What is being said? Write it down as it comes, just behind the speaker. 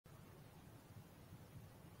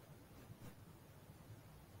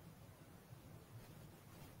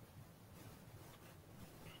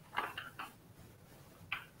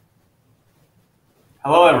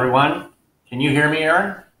Hello, everyone. Can you hear me,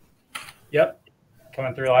 Aaron? Yep,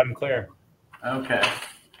 coming through loud and clear. Okay.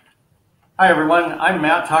 Hi, everyone. I'm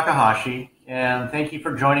Matt Takahashi, and thank you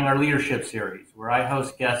for joining our leadership series, where I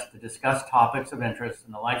host guests to discuss topics of interest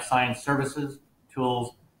in the life science services,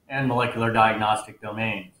 tools, and molecular diagnostic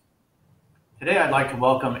domains. Today, I'd like to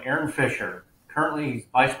welcome Aaron Fisher. Currently, he's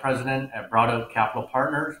Vice President at BroadOak Capital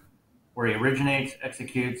Partners, where he originates,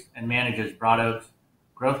 executes, and manages BroadOak's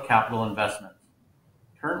growth capital investments.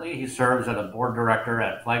 Currently, he serves as a board director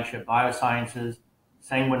at Flagship Biosciences,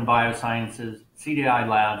 Sanguine Biosciences, CDI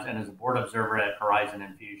Labs, and as a board observer at Horizon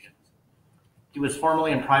Infusions. He was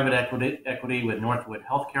formerly in private equity with Northwood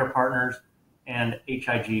Healthcare Partners and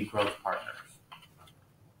HIG Growth Partners.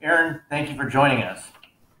 Aaron, thank you for joining us.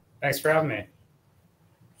 Thanks for having me.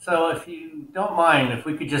 So if you don't mind, if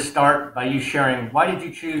we could just start by you sharing, why did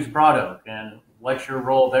you choose BroadOak and what's your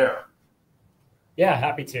role there? Yeah,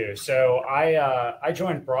 happy to. So I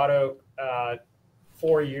joined BroadOak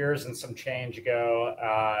 4 years and some change ago.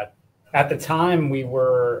 At the time, we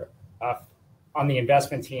were on the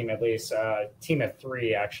investment team, at least team of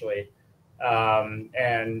three actually,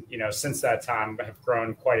 and since that time have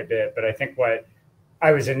grown quite a bit. But I think what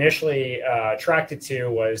I was initially attracted to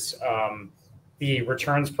was the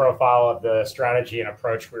returns profile of the strategy and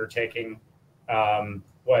approach we were taking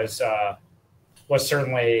was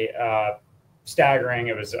certainly staggering.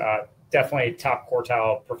 It was definitely top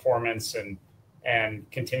quartile performance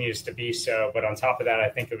and continues to be so. But on top of that, I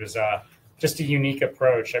think it was just a unique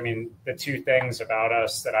approach. I mean, the two things about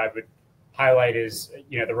us that I would highlight is,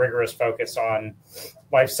 the rigorous focus on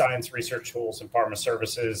life science research tools and pharma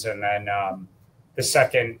services. And then the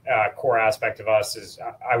second core aspect of us is,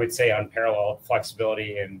 I would say, unparalleled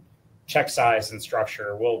flexibility in check size and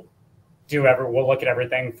structure. We'll look at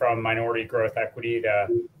everything from minority growth equity to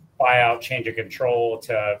buyout, change of control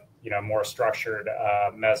to more structured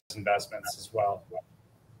mezz investments as well.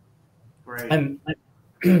 Great. And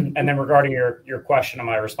then regarding your question on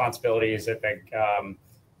my responsibilities, I think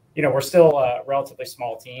we're still a relatively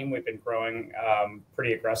small team. We've been growing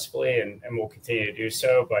pretty aggressively, and we'll continue to do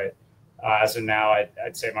so. But as of now,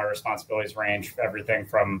 I'd say my responsibilities range from everything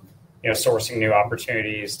from sourcing new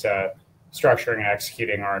opportunities to structuring and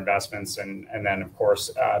executing our investments, and then of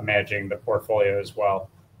course managing the portfolio as well.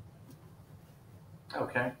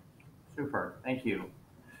 Okay, super. Thank you.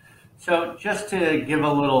 So just to give a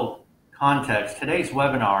little context, today's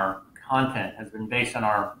webinar content has been based on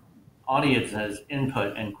our audience's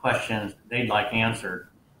input and questions they'd like answered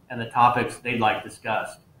and the topics they'd like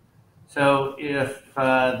discussed. So if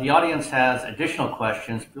the audience has additional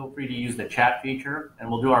questions, feel free to use the chat feature, and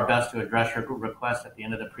we'll do our best to address your requests at the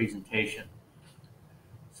end of the presentation.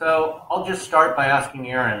 So I'll just start by asking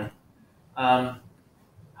Aaron, how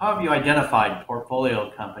have you identified portfolio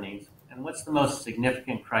companies, and what's the most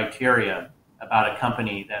significant criteria about a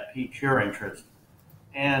company that piques your interest?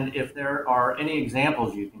 And if there are any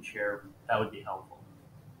examples you can share, that would be helpful.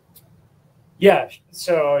 Yeah.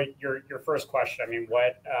 So your first question, I mean,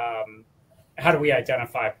 how do we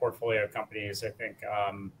identify portfolio companies? I think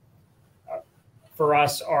for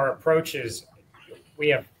us, our approach is we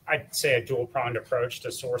have, I'd say, a dual-pronged approach to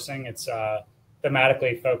sourcing. It's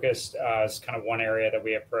thematically focused is kind of one area that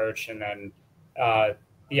we approach, and then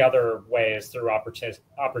the other way is through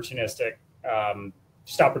opportunistic,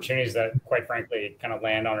 just opportunities that, quite frankly, kind of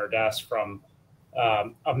land on our desk from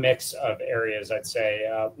a mix of areas. I'd say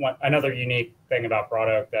another unique thing about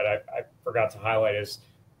BroadOak that I forgot to highlight is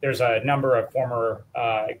there's a number of former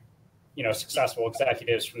successful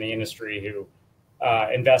executives from the industry who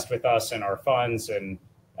invest with us in our funds, and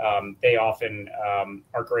they often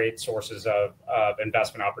are great sources of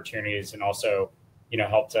investment opportunities, and also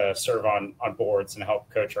help to serve on boards and help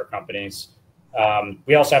coach our companies.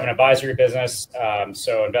 We also have an advisory business,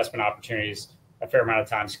 so investment opportunities a fair amount of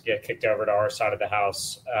times get kicked over to our side of the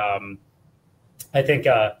house. I think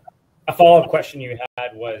a follow-up question you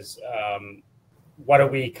had was, what do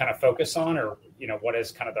we kind of focus on, or what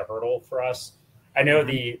is kind of the hurdle for us? I know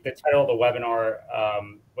the title of the webinar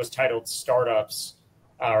was titled Startups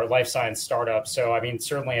or Life Science Startups. So, I mean,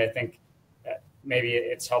 certainly I think maybe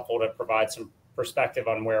it's helpful to provide some perspective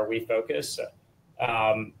on where we focus.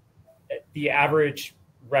 The average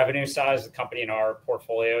revenue size of the company in our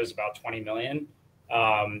portfolio is about 20 million.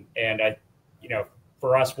 And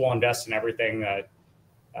for us, we'll invest in everything that,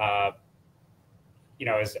 as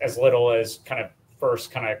little as kind of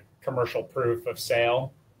first kind of commercial proof of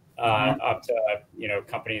sale, up to,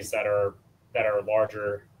 companies that are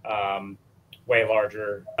larger, way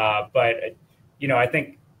larger. But I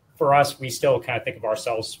think for us, we still kind of think of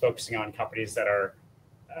ourselves focusing on companies that are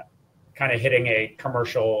kind of hitting a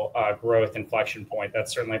commercial growth inflection point.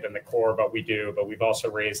 That's certainly been the core of what we do, but we've also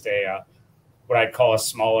raised what I'd call a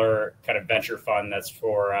smaller kind of venture fund that's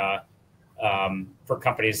for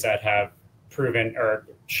companies that have proven or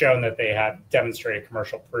shown that they have demonstrated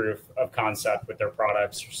commercial proof of concept with their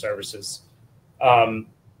products or services.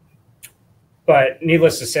 But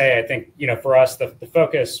needless to say, I think, for us, the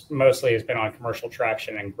focus mostly has been on commercial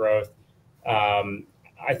traction and growth.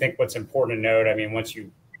 I think what's important to note, once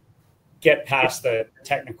you get past the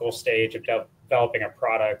technical stage of developing a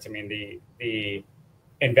product, the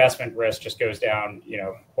investment risk just goes down,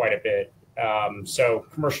 quite a bit. So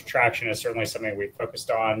commercial traction is certainly something we've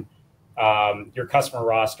focused on. Your customer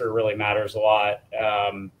roster really matters a lot.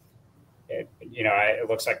 It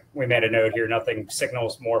looks like we made a note here. Nothing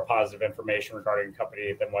signals more positive information regarding a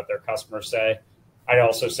company than what their customers say. I'd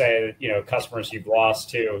also say that, customers you've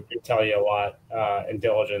lost to tell you a lot in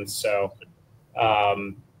diligence. So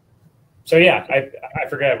yeah, I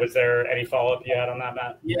forget, was there any follow-up you had on that,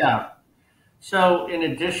 Matt? Yeah. So in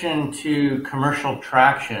addition to commercial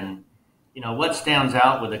traction, what stands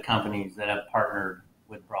out with the companies that have partnered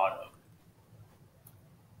with BroadOak?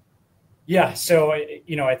 Yeah. So,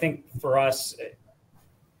 I think for us,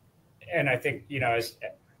 and I think, as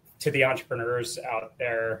to the entrepreneurs out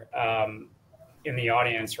there in the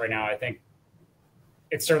audience right now, I think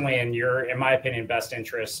it's certainly in my opinion, best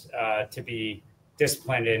interest to be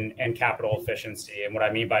disciplined in capital efficiency. And what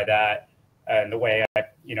I mean by that, and the way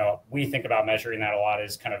we think about measuring that a lot,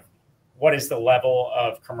 is kind of what is the level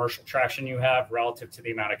of commercial traction you have relative to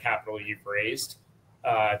the amount of capital you've raised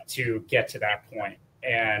to get to that point.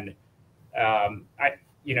 And I'm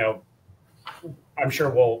sure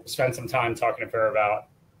we'll spend some time talking to Fair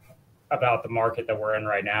about the market that we're in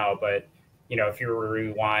right now. But, if you were to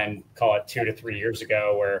rewind, call it 2 to 3 years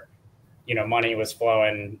ago, where, money was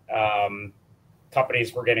flowing,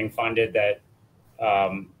 companies were getting funded that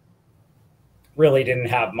really didn't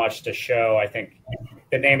have much to show. I think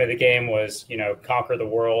the name of the game was, conquer the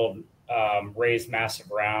world, raise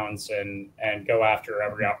massive rounds, and go after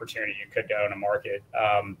every opportunity you could go in a market.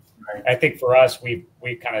 Right. I think for us, we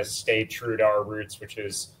kind of stayed true to our roots, which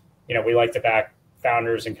is, we like to back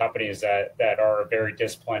founders and companies that are very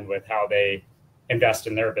disciplined with how they invest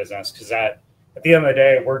in their business, because at the end of the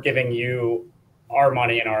day, we're giving you our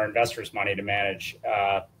money and our investors' money to manage.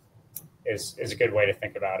 Is a good way to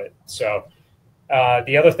think about it. So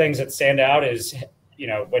the other things that stand out is,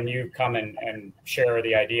 when you come and share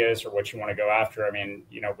the ideas or what you want to go after,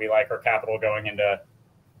 we like our capital going into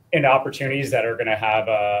opportunities that are going to have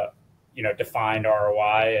a, defined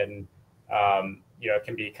ROI and, it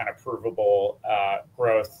can be kind of provable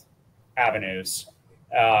growth avenues.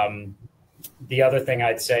 The other thing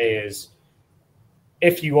I'd say is,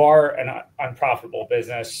 if you are an unprofitable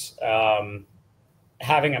business,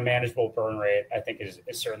 having a manageable burn rate, I think, is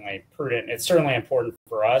certainly prudent. It's certainly important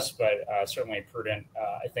for us, but certainly prudent,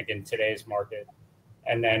 I think, in today's market.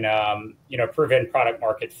 And then, proven product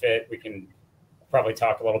market fit. We can probably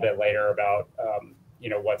talk a little bit later about,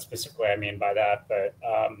 what specifically I mean by that. But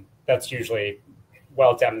that's usually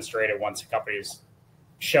well demonstrated once a company's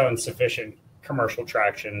shown sufficient commercial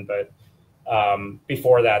traction. But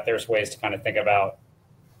before that, there's ways to kind of think about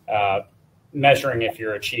measuring if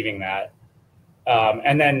you're achieving that.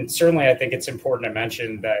 And then certainly, I think it's important to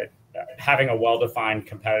mention that having a well-defined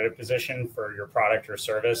competitive position for your product or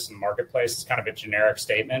service in the marketplace is kind of a generic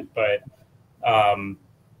statement, but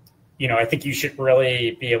I think you should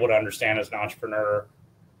really be able to understand as an entrepreneur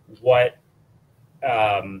what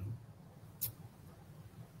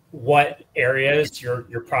areas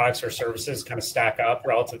your products or services kind of stack up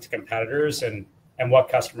relative to competitors, and what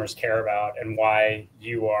customers care about, and why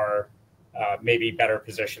you are maybe better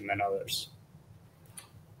positioned than others.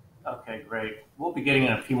 Okay, great. We'll be getting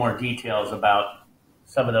in a few more details about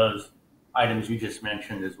some of those items you just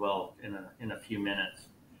mentioned as well in a few minutes.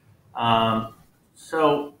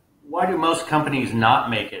 So why do most companies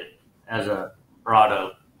not make it as a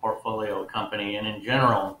BroadOak portfolio company? And in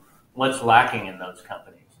general, what's lacking in those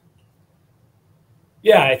companies?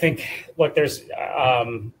 Yeah, I think, look, there's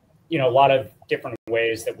a lot of different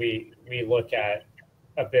ways that we look at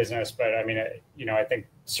a business, but I think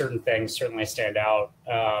certain things certainly stand out.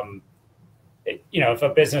 If a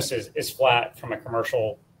business is flat from a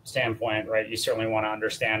commercial standpoint, right, you certainly want to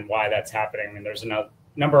understand why that's happening. There's a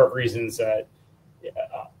number of reasons that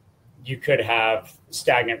you could have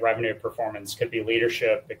stagnant revenue performance. Could be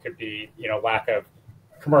leadership. It could be, lack of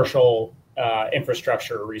commercial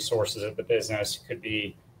infrastructure resources of the business. It could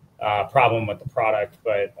be a problem with the product.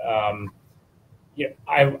 But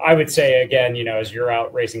I would say, again, as you're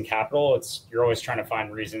out raising capital, you're always trying to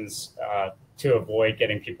find reasons to avoid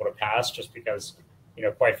getting people to pass, just because,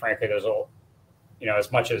 quite frankly, there's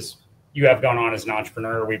as much as you have going on as an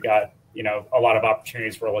entrepreneur, we've got, a lot of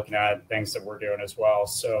opportunities we're looking at, things that we're doing as well.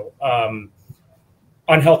 So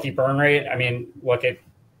unhealthy burn rate, I mean, look, it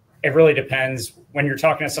really depends. When you're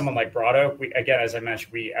talking to someone like BroadOak, again, as I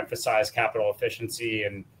mentioned, we emphasize capital efficiency.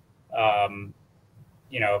 And,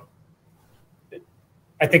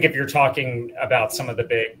 I think if you're talking about some of the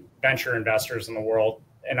big venture investors in the world,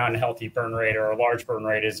 an unhealthy burn rate or a large burn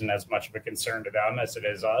rate isn't as much of a concern to them as it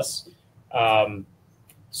is us.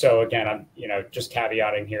 So again, I'm, just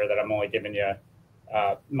caveating here that I'm only giving you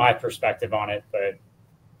my perspective on it. But,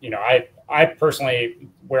 I personally,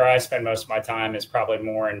 where I spend most of my time is probably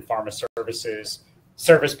more in pharma services,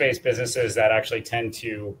 service-based businesses that actually tend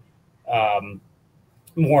to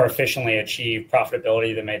more efficiently achieve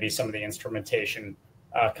profitability than maybe some of the instrumentation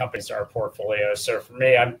companies in our portfolio. So for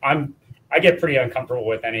me, I get pretty uncomfortable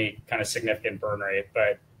with any kind of significant burn rate,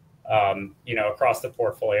 but across the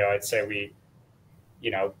portfolio, I'd say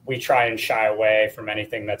we try and shy away from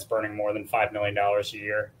anything that's burning more than $5 million a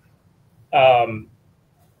year.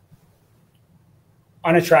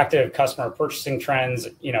 Unattractive customer purchasing trends.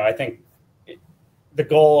 I think the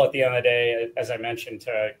goal at the end of the day, as I mentioned,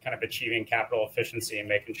 to kind of achieving capital efficiency and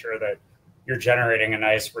making sure that you're generating a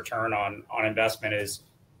nice return on investment is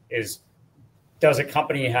does a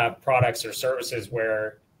company have products or services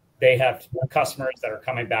where they have customers that are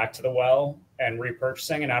coming back to the well and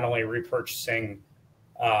repurchasing, and not only repurchasing,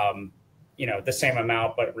 the same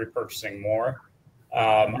amount, but repurchasing more.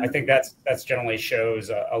 I think that's generally shows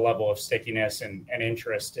a level of stickiness and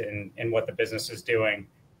interest in what the business is doing.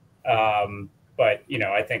 But,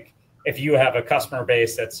 I think if you have a customer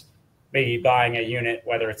base that's maybe buying a unit,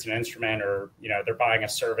 whether it's an instrument or, they're buying a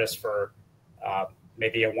service for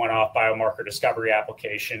maybe a one-off biomarker discovery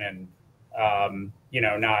application and,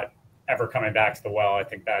 not ever coming back to the well, I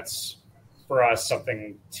think that's, for us,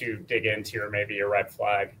 something to dig into or maybe a red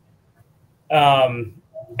flag.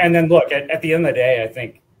 And then look, at the end of the day, I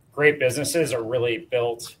think great businesses are really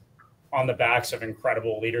built on the backs of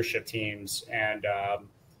incredible leadership teams. And,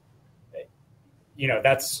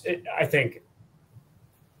 that's, I think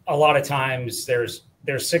a lot of times there's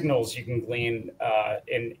signals you can glean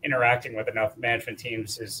in interacting with enough management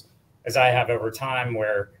teams as I have over time,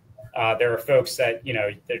 where there are folks that,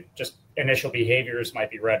 just initial behaviors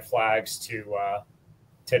might be red flags to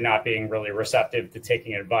not being really receptive to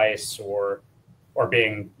taking advice or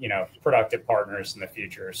being, productive partners in the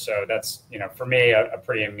future. So that's, for me, a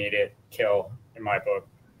pretty immediate kill in my book.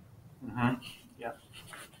 Mm-hmm. Yeah.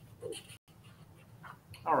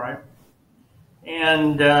 All right.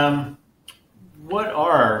 And what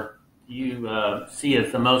are you see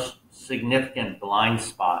as the most significant blind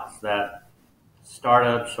spots that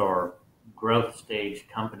startups or growth stage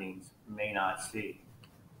companies may not see?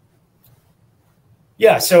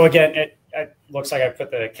 Yeah. So again, it looks like I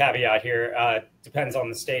put the caveat here. Depends on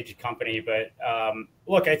the stage of company, but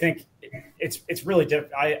look, I think it's really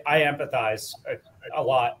I empathize a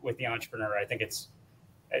lot with the entrepreneur. I think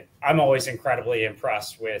I'm always incredibly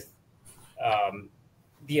impressed with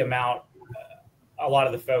the amount a lot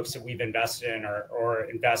of the folks that we've invested in or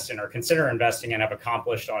invest in or consider investing in have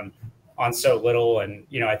accomplished on so little. And,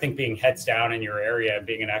 I think being heads down in your area and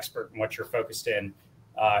being an expert in what you're focused in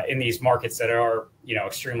these markets that are,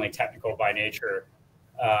 extremely technical by nature,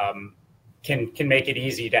 can make it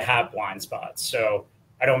easy to have blind spots. So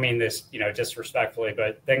I don't mean this, disrespectfully,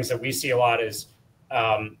 but things that we see a lot is,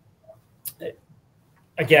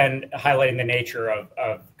 again, highlighting the nature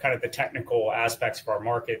of kind of the technical aspects of our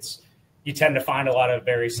markets. You tend to find a lot of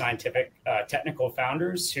very scientific, technical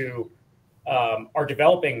founders who are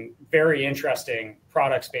developing very interesting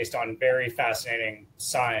products based on very fascinating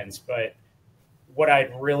science. But what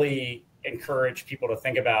I'd really encourage people to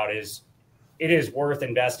think about is it is worth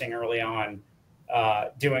investing early on,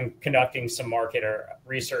 conducting some market or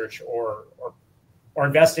research or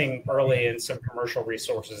investing early in some commercial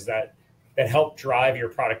resources that help drive your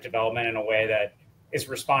product development in a way that is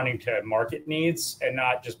responding to market needs and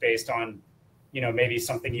not just based on, maybe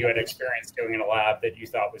something you had experienced doing in a lab that you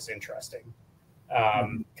thought was interesting.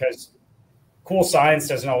 Because cool science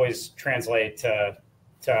doesn't always translate to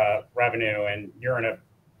revenue, and you're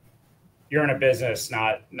in a business,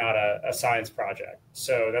 not a science project.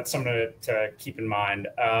 So that's something to keep in mind.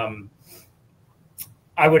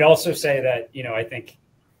 I would also say that, I think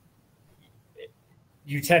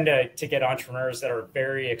you tend to get entrepreneurs that are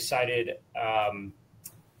very excited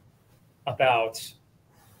about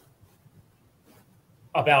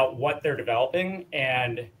what they're developing.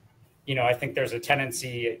 And, I think there's a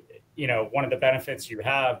tendency, one of the benefits you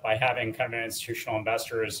have by having kind of an institutional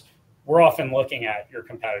investor is we're often looking at your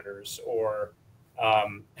competitors or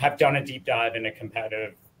have done a deep dive into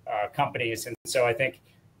competitive companies. And so I think,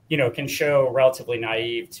 can show relatively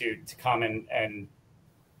naive to come and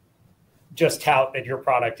just tout that your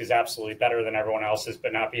product is absolutely better than everyone else's,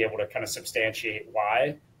 but not be able to kind of substantiate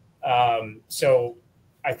why. So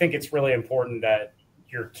I think it's really important that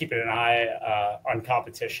you're keeping an eye on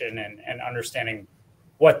competition and understanding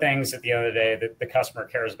what things at the end of the day that the customer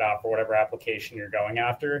cares about for whatever application you're going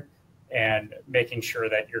after, and making sure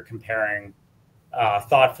that you're comparing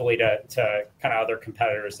thoughtfully to kind of other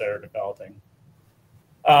competitors that are developing.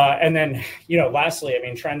 And then, lastly, I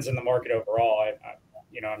mean, trends in the market overall.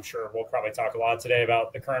 I'm sure we'll probably talk a lot today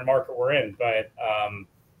about the current market we're in, but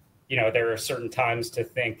there are certain times to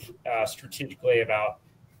think strategically about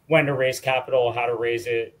when to raise capital, how to raise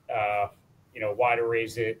it, why to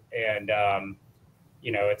raise it, and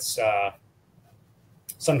it's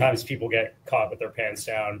sometimes people get caught with their pants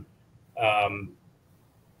down.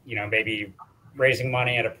 Maybe raising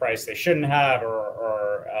money at a price they shouldn't have,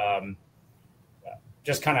 or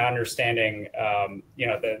just kind of understanding,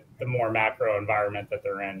 the more macro environment that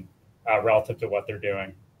they're in relative to what they're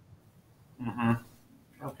doing. Mm-hmm.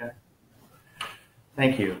 Okay.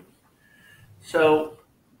 Thank you. So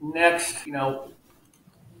next,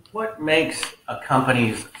 what makes a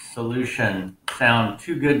company's solution sound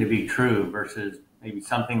too good to be true versus maybe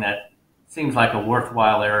something that seems like a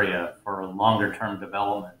worthwhile area for a longer term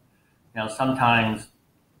development? Sometimes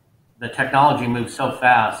the technology moves so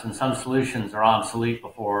fast and some solutions are obsolete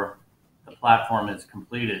before the platform is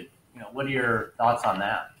completed. What are your thoughts on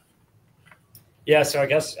that? Yeah, so I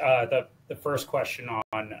guess the first question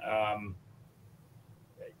on,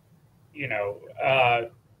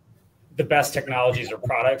 the best technologies or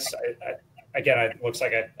products, again, it looks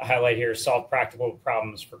like a highlight here, solve practical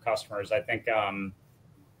problems for customers. I think,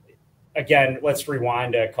 again, let's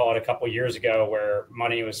rewind to call it a couple of years ago where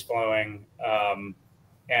money was flowing.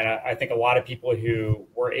 And I think a lot of people who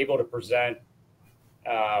were able to present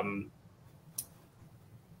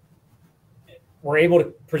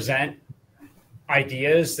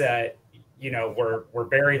ideas that, were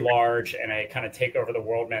very large and a kind of take over the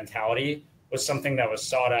world mentality was something that was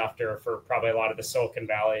sought after for probably a lot of the Silicon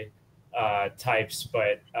Valley types.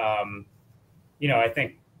 But, I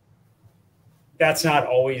think that's not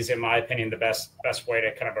always, in my opinion, the best way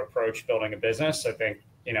to kind of approach building a business. I think,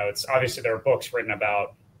 it's obviously there are books written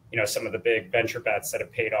about, some of the big venture bets that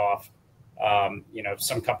have paid off,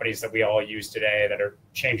 some companies that we all use today that are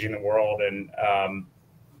changing the world. And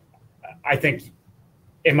I think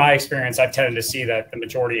in my experience, I've tended to see that the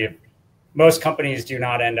majority of most companies do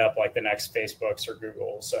not end up like the next Facebooks or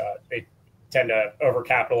Googles. They tend to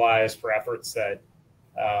overcapitalize for efforts that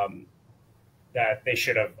they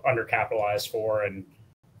should have undercapitalized for, and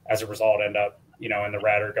as a result end up, in the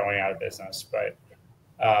red or going out of business. But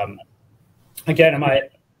again, in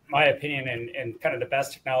my opinion, and kind of the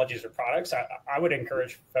best technologies or products, I would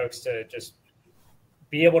encourage folks to just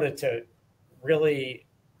be able to really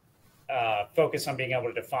focus on being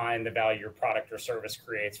able to define the value your product or service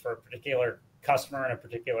creates for a particular customer and a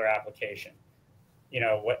particular application.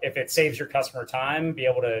 If it saves your customer time, be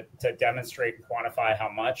able to demonstrate and quantify how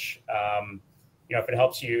much. If it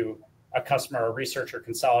helps a customer or researcher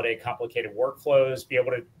consolidate complicated workflows, be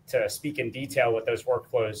able to speak in detail what those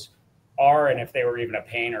workflows are and if they were even a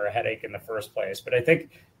pain or a headache in the first place. But I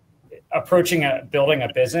think approaching building a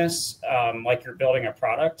business like you're building a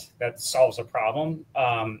product that solves a problem,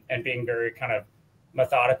 and being very kind of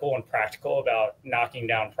methodical and practical about knocking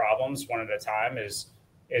down problems one at a time is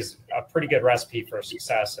a pretty good recipe for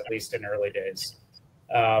success, at least in early days.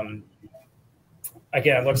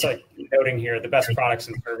 Again, it looks like noting here, the best products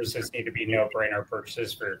and services need to be no-brainer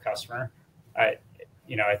purchases for your customer. I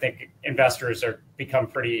think investors are become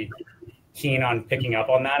pretty keen on picking up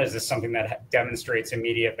on that. Is this something that demonstrates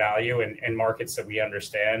immediate value in markets that we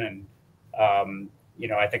understand? And,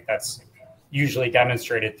 I think that's usually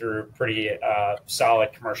demonstrated through pretty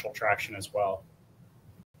solid commercial traction as well.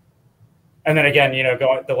 And then again,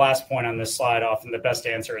 the last point on this slide, often the best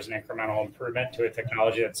answer is an incremental improvement to a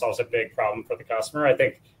technology that solves a big problem for the customer. I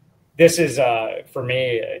think this is, for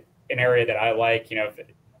me, an area that I like.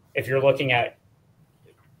 If you're looking at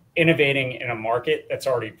innovating in a market that's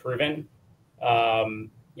already proven, I'll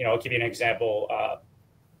give you an example.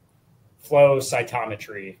 Flow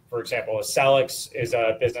cytometry, for example, Celix is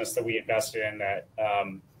a business that we invested in that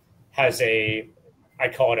has I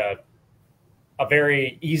call it a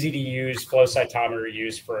very easy to use flow cytometer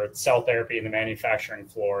used for cell therapy in the manufacturing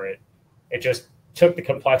floor. It just took the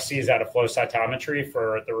complexities out of flow cytometry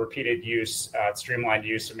for the repeated use, streamlined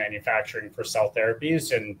use of manufacturing for cell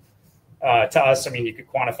therapies, and to us, I mean, you could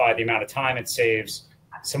quantify the amount of time it saves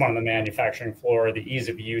someone on the manufacturing floor, the ease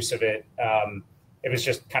of use of it. It was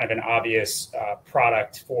just kind of an obvious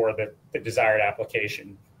product for the desired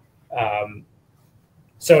application.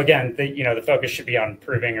 So again, the focus should be on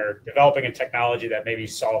improving or developing a technology that maybe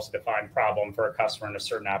solves a defined problem for a customer in a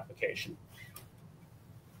certain application.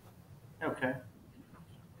 Okay,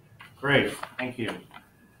 great, thank you.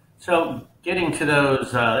 So getting to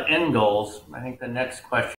those end goals, I think the next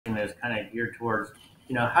question is kind of geared towards,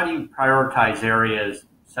 how do you prioritize areas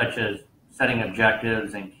such as setting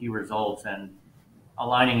objectives and key results and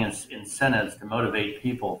aligning incentives to motivate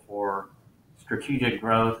people for strategic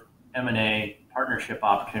growth, M&A, partnership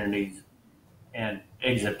opportunities, and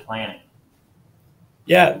exit planning?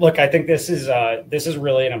 Yeah, look, I think this is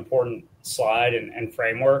really an important slide and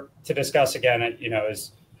framework to discuss. Again,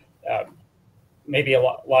 is maybe a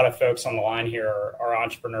lot of folks on the line here are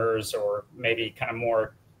entrepreneurs or maybe kind of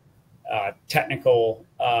more technical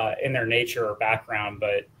in their nature or background.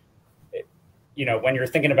 But, when you're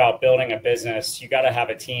thinking about building a business, you got to have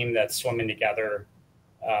a team that's swimming together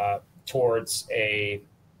towards a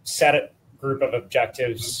set group of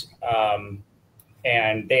objectives,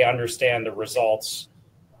 and they understand the results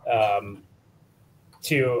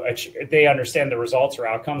they understand the results or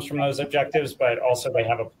outcomes from those objectives, but also they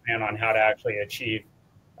have a plan on how to actually achieve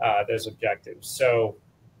those objectives. So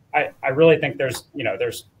I really think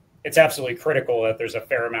it's absolutely critical that there's a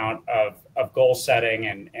fair amount of goal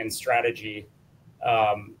setting and strategy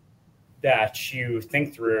that you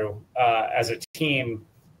think through as a team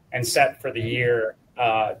and set for the year.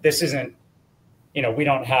 This isn't, we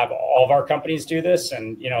don't have all of our companies do this,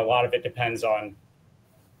 and a lot of it depends on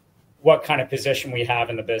what kind of position we have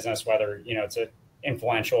in the business, whether it's an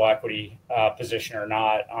influential equity position or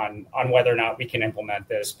not, on whether or not we can implement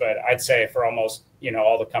this. But I'd say for almost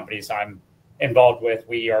all the companies I'm involved with,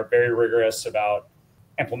 we are very rigorous about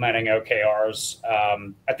implementing OKRs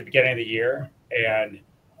at the beginning of the year and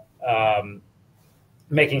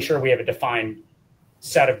making sure we have a defined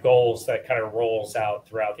set of goals that kind of rolls out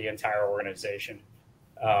throughout the entire organization.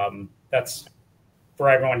 That's for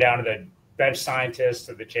everyone down to the bench scientist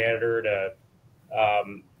to the janitor to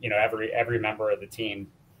every member of the team.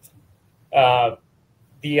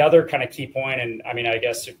 The other kind of key point, and I mean, I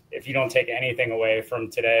guess if you don't take anything away from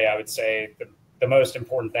today, I would say the most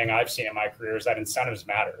important thing I've seen in my career is that incentives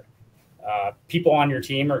matter. People on your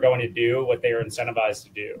team are going to do what they are incentivized to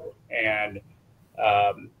do, and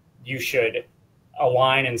you should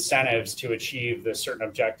align incentives to achieve the certain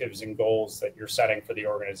objectives and goals that you're setting for the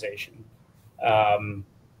organization.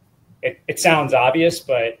 It sounds obvious,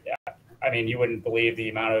 but I mean, you wouldn't believe the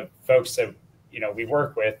amount of folks that we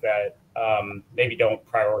work with that maybe don't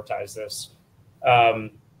prioritize this.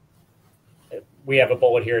 We have a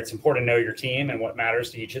bullet here. It's important to know your team and what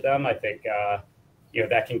matters to each of them. I think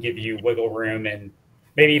that can give you wiggle room, and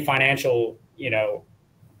maybe financial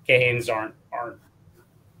gains aren't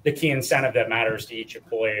the key incentive that matters to each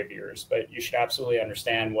employee of yours, but you should absolutely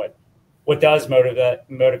understand what does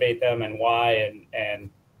motivate them and why, and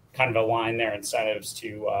kind of align their incentives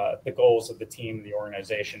to the goals of the team and the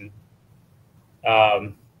organization.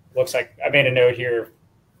 Looks like I made a note here.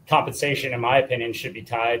 Compensation, in my opinion, should be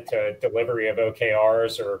tied to delivery of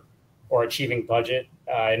OKRs or achieving budget,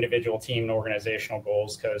 individual team and organizational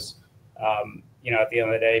goals, because at the end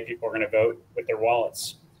of the day, people are going to vote with their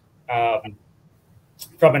wallets.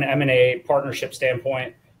 From an M&A partnership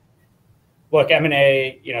standpoint, look,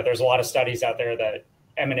 M&A, there's a lot of studies out there that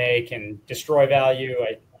M&A can destroy value.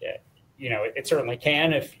 It certainly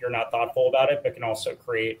can if you're not thoughtful about it, but can also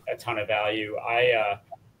create a ton of value.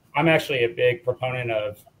 I'm actually a big proponent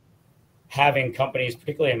of having companies,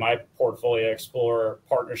 particularly in my portfolio, explore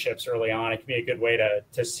partnerships early on. It can be a good way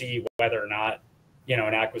to see whether or not an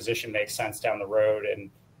acquisition makes sense down the road. And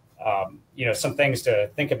some things to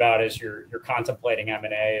think about as you're contemplating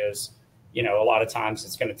M&A is, a lot of times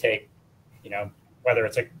it's going to take, whether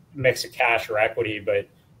it's a mix of cash or equity, but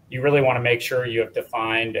you really want to make sure you have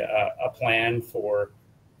defined a plan for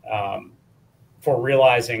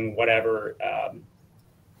realizing whatever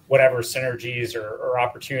synergies or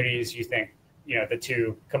opportunities you think the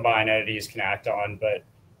two combined entities can act on. But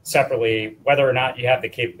separately, whether or not you have the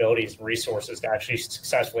capabilities and resources to actually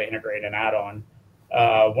successfully integrate and add on.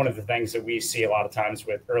 One of the things that we see a lot of times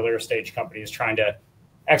with earlier stage companies trying to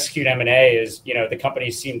execute M&A is, the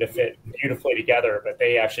companies seem to fit beautifully together, but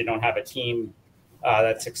they actually don't have a team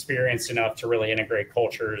that's experienced enough to really integrate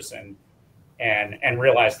cultures and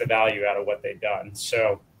realize the value out of what they've done.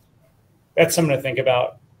 So that's something to think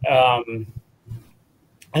about. And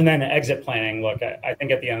then exit planning. Look, I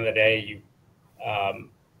think at the end of the day,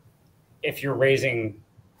 if you're raising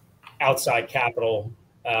outside capital,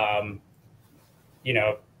 you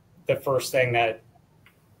know, the first thing that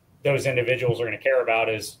those individuals are going to care about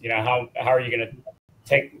is, you know, how are you going to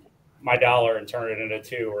take my dollar and turn it into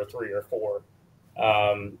 2 or 3 or 4?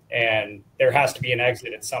 And there has to be an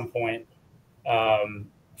exit at some point.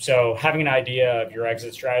 So having an idea of your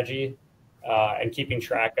exit strategy and keeping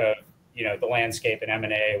track of, you know, the landscape in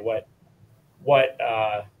M&A, what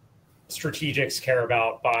strategics care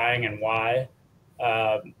about buying and why,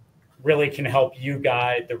 really can help you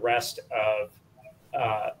guide the rest of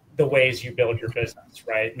the ways you build your business,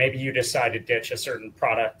 right? Maybe you decide to ditch a certain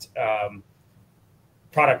product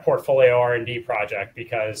portfolio R&D project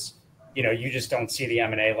because, you know, you just don't see the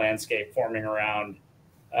M&A landscape forming around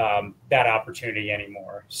that opportunity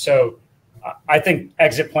anymore. So I think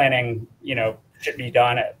exit planning, you know, should be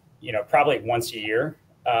done at, you know, probably once a year,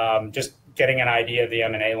 just getting an idea of the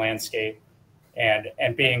M&A landscape and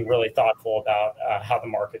being really thoughtful about how the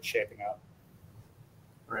market's shaping up.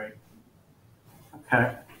 Great.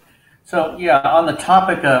 Okay. So yeah, on the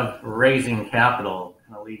topic of raising capital,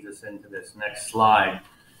 kind of leads us into this next slide.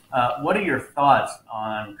 What are your thoughts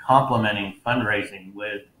on complementing fundraising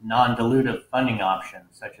with non-dilutive funding options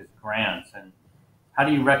such as grants? And how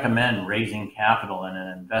do you recommend raising capital in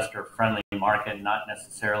an investor-friendly market, not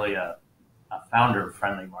necessarily a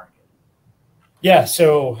founder-friendly market? Yeah,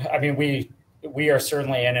 so I mean, we are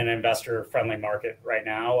certainly in an investor-friendly market right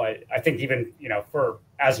now. I think even, you know,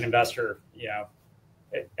 as an investor, you know,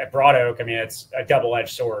 at BroadOak, I mean, it's a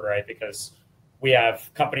double-edged sword, right? Because we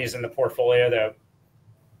have companies in the portfolio that,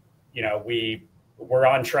 you know, we're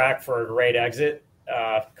on track for a great exit,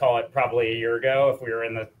 call it probably a year ago if we were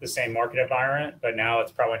in the same market environment, but now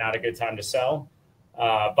it's probably not a good time to sell.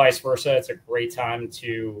 Vice versa, it's a great time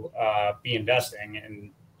to be investing.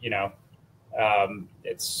 And, you know,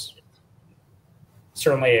 it's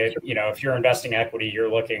certainly, you know, if you're investing equity,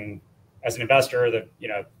 you're looking as an investor that, you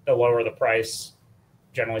know, the lower the price,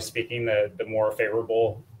 generally speaking, the more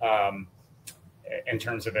favorable in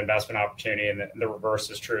terms of investment opportunity. And the reverse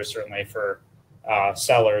is true, certainly for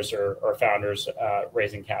sellers or founders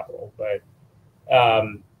raising capital. But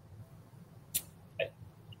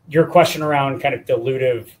your question around kind of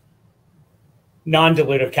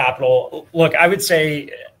non-dilutive capital, look, I would say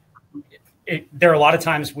there are a lot of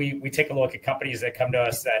times we take a look at companies that come to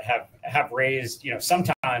us that have raised, you know,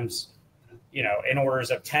 sometimes, you know, in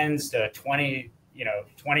orders of tens to 20s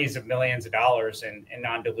of millions of dollars in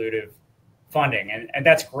non-dilutive funding. And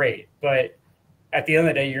that's great. But at the end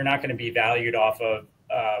of the day, you're not going to be valued off of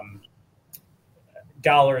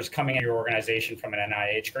dollars coming in your organization from an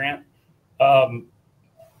NIH grant.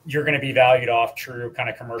 You're going to be valued off true kind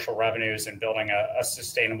of commercial revenues and building a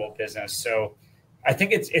sustainable business. So I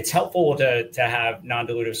think it's helpful to have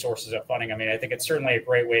non-dilutive sources of funding. I mean, I think it's certainly a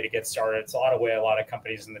great way to get started. It's a lot of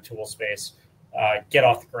companies in the tool space get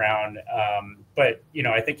off the ground. But, you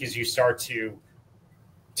know, I think as you start to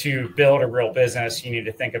build a real business, you need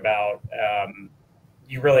to think about,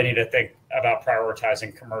 you really need to think about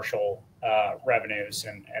prioritizing commercial revenues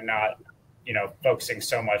and not, you know, focusing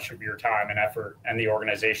so much of your time and effort and the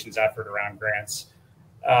organization's effort around grants.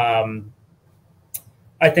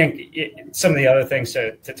 I think some of the other things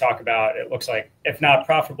to talk about, it looks like if not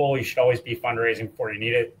profitable, you should always be fundraising before you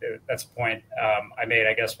need it. That's a point I made,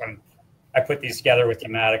 I guess, when I put these together with you,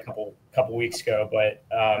 Matt, a couple weeks ago. But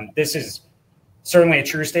this is certainly a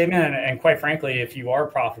true statement. And quite frankly, if you are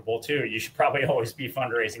profitable too, you should probably always be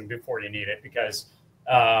fundraising before you need it because,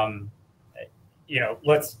 you know,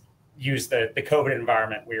 let's use the COVID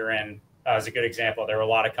environment we were in as a good example. There were a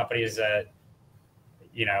lot of companies that,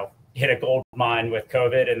 you know, hit a gold mine with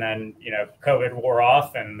COVID, and then, you know, COVID wore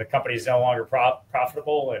off and the company's no longer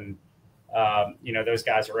profitable. And, you know, those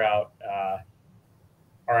guys are out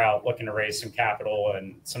looking to raise some capital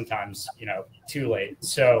and sometimes, you know, too late.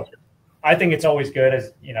 So I think it's always good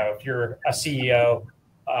as, you know, if you're a CEO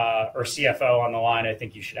or CFO on the line, I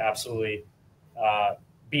think you should absolutely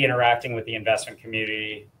be interacting with the investment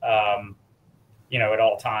community, you know, at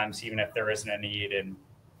all times, even if there isn't a need. And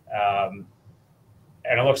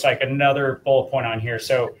it looks like another bullet point on here.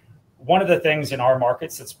 So one of the things in our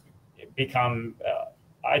markets that's become,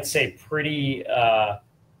 I'd say, a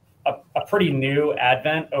pretty new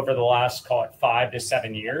advent over the last, call it 5 to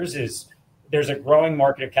 7 years, is there's a growing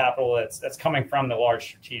market of capital that's coming from the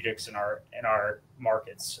large strategics in our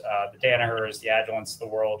markets, the Danahers, the Agilents of the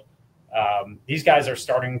world. These guys are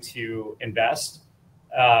starting to invest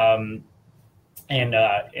in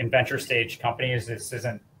venture stage companies. This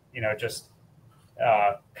isn't, you know, just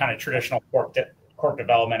kind of traditional corp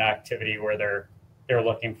development activity where they're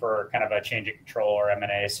looking for kind of a change of control or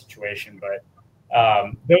M&A situation, but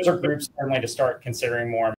those are groups certainly to start considering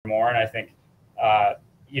more and more. And I think,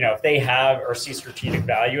 if they have or see strategic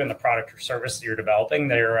value in the product or service that you're developing,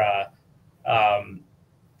 they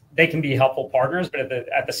can be helpful partners. But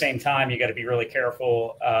at the same time, you got to be really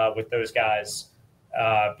careful with those guys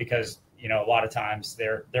because a lot of times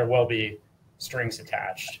there will be strings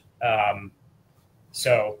attached.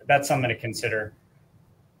 So that's something to consider.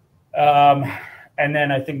 And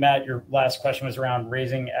then I think, Matt, your last question was around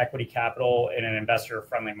raising equity capital in an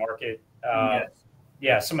investor-friendly market. Yes.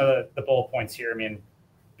 Yeah, some of the bullet points here. I mean,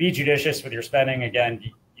 be judicious with your spending. Again,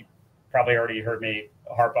 you probably already heard me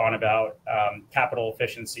harp on about capital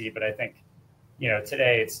efficiency, but I think,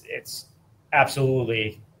 today it's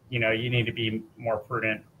absolutely, you need to be more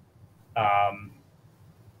prudent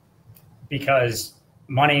because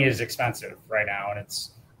money is expensive right now. And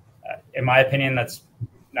it's, in my opinion, that's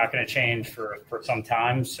not going to change for some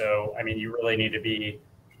time. So, I mean, you really need to be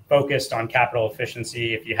focused on capital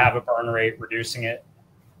efficiency. If you have a burn rate, reducing it.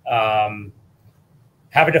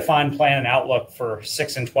 Have a defined plan and outlook for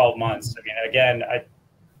 6 and 12 months. I mean, again, I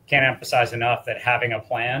can't emphasize enough that having a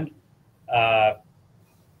plan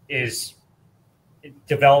is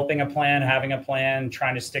developing a plan, having a plan,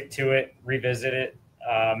 trying to stick to it, revisit it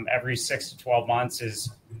every 6 to 12 months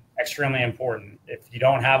is extremely important. If you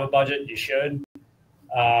don't have a budget, you should.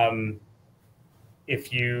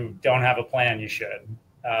 If you don't have a plan, you should.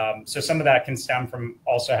 So some of that can stem from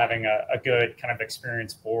also having a good kind of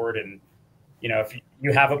experienced board. And, if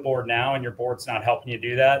you have a board now and your board's not helping you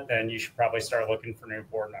do that, then you should probably start looking for new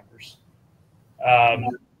board members.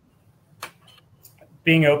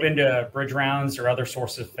 Being open to bridge rounds or other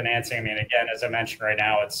sources of financing. I mean, again, as I mentioned right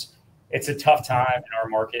now, it's a tough time in our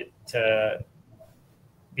market to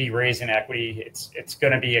be raising equity. It's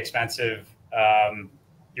going to be expensive.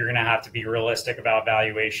 You're going to have to be realistic about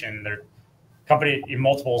valuation. Company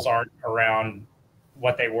multiples aren't around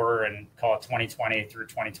what they were in, call it 2020 through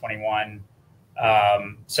 2021.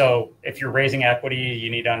 So if you're raising equity, you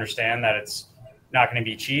need to understand that it's not going to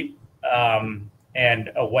be cheap,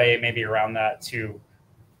 and a way maybe around that to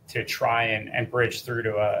try and bridge through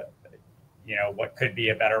to what could be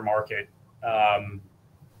a better market. I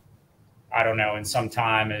don't know, in some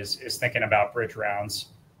time is thinking about bridge rounds.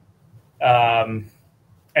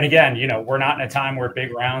 And again, we're not in a time where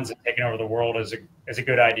big rounds and taking over the world is a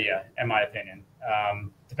good idea, in my opinion.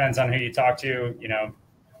 Depends on who you talk to.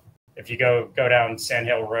 If you go down Sand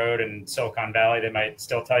Hill Road in Silicon Valley, they might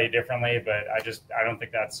still tell you differently, but I don't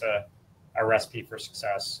think that's a recipe for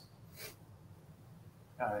success.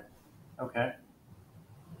 Got it. Okay.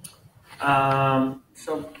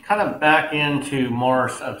 So kind of back into more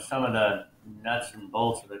of some of the nuts and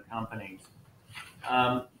bolts of the companies.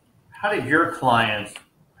 How did your clients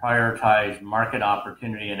prioritize market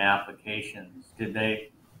opportunity and applications? I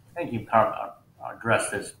think you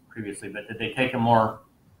addressed this previously, but did they take a more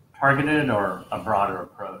targeted or a broader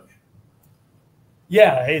approach?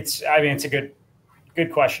 Yeah, it's a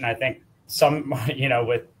good question. I think some,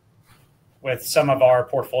 with some of our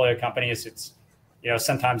portfolio companies, it's,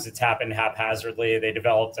 sometimes it's happened haphazardly. They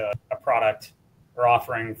developed a product or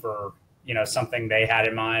offering for, something they had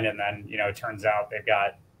in mind. And then, it turns out they've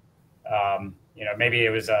got, maybe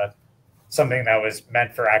it was something that was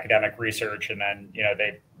meant for academic research. And then,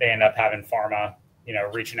 they end up having pharma,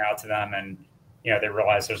 reaching out to them, and, they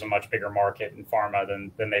realize there's a much bigger market in pharma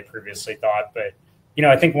than they previously thought. But,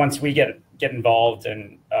 I think once we get involved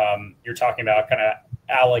and you're talking about kind of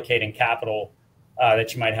allocating capital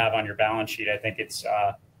that you might have on your balance sheet, I think it's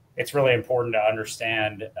really important to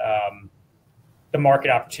understand the market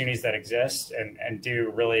opportunities that exist and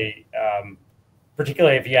do really,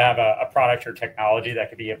 particularly if you have a product or technology that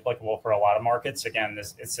could be applicable for a lot of markets. Again,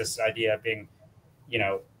 it's this idea of being,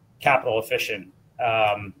 capital efficient,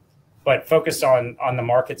 but focus on the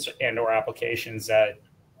markets and or applications that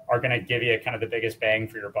are going to give you kind of the biggest bang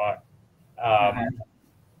for your buck.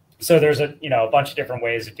 So there's a bunch of different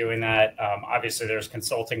ways of doing that. Obviously, there's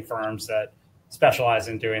consulting firms that specialize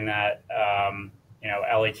in doing that.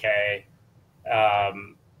 LEK, a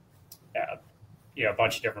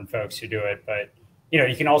bunch of different folks who do it. But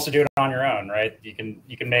you can also do it on your own, right? You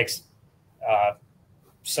can make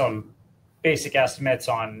some basic estimates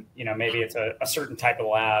on maybe it's a certain type of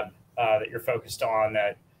lab that you're focused on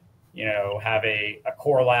that have a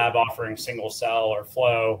core lab offering single cell or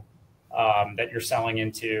flow that you're selling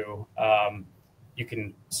into. You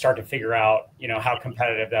can start to figure out how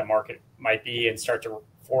competitive that market might be and start to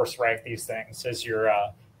force rank these things as you're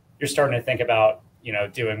starting to think about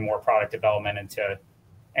doing more product development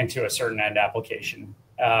into a certain end application.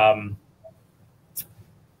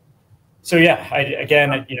 So yeah,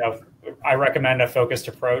 I recommend a focused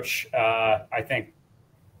approach. I think,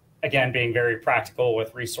 again, being very practical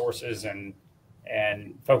with resources and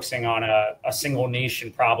focusing on a single niche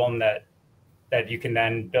and problem that you can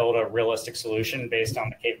then build a realistic solution based on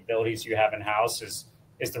the capabilities you have in house is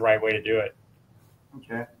the right way to do it.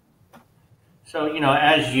 Okay. So,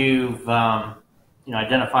 as you've,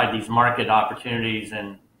 identified these market opportunities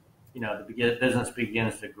and, the business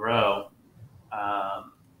begins to grow, how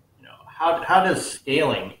does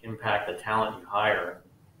scaling impact the talent you hire?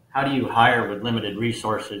 How do you hire with limited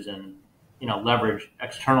resources and, leverage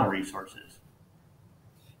external resources?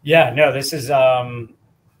 Yeah, no, this is a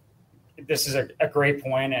great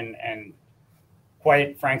point, and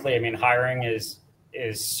quite frankly, I mean, hiring is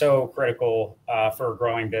so critical for a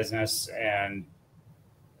growing business, and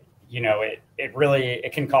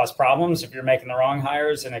it can cause problems if you're making the wrong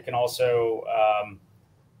hires, and it can also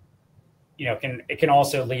it can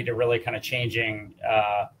also lead to really kind of changing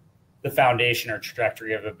the foundation or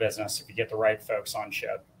trajectory of a business if you get the right folks on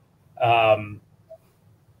ship.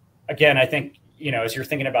 Again, I think, as you're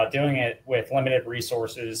thinking about doing it with limited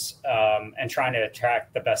resources and trying to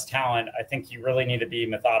attract the best talent, I think you really need to be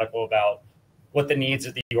methodical about what the needs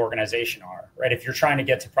of the organization are, right? If you're trying to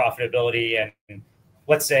get to profitability, and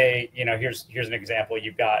let's say, here's an example.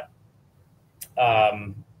 You've got,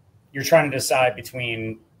 you're trying to decide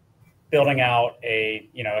between building out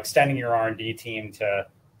extending your R&D team to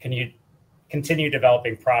continue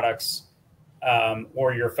developing products,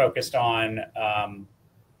 or you're focused on,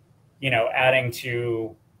 adding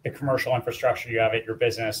to the commercial infrastructure you have at your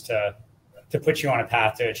business to put you on a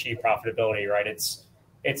path to achieve profitability, right? It's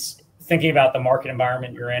thinking about the market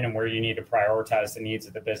environment you're in and where you need to prioritize the needs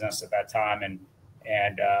of the business at that time, and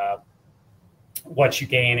what you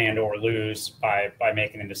gain and or lose by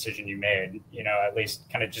making the decision you made. At least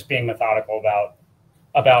kind of just being methodical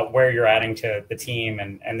about where you're adding to the team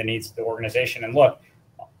and the needs of the organization. And look,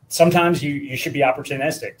 sometimes you should be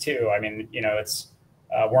opportunistic too. I mean, it's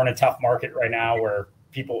we're in a tough market right now where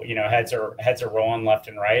people, heads are rolling left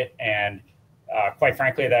and right, and quite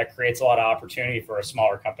frankly, that creates a lot of opportunity for a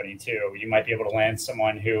smaller company too. You might be able to land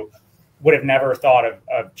someone who would have never thought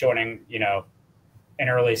of joining, an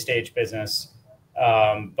early stage business,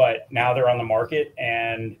 but now they're on the market,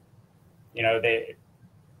 and a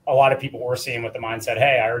lot of people we're seeing with the mindset,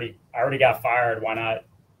 hey, I already got fired. Why not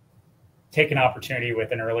take an opportunity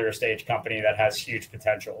with an earlier stage company that has huge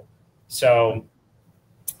potential? So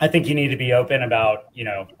I think you need to be open about,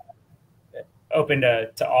 open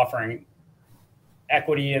to offering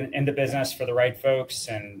equity in the business for the right folks.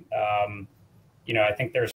 And, I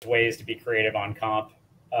think there's ways to be creative on comp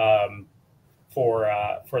for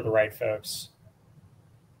the right folks.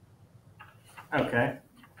 Okay.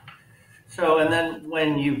 So, and then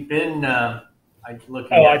when you've been sorry,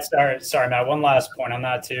 Matt. One last point on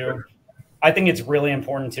that too. I think it's really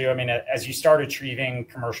important too. I mean, as you start achieving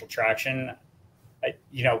commercial traction,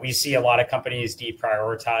 we see a lot of companies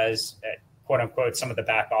deprioritize, quote unquote, some of the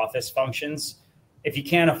back office functions. If you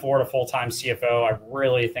can't afford a full-time CFO, I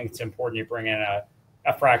really think it's important you bring in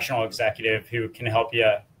a fractional executive who can help you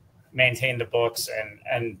maintain the books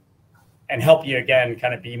and help you, again,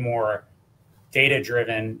 kind of be more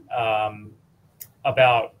data-driven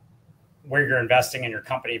about where you're investing in your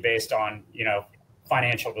company based on,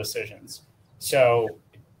 financial decisions. So,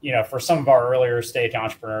 for some of our earlier stage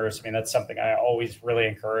entrepreneurs, I mean, that's something I always really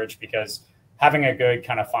encourage, because having a good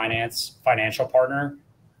kind of financial partner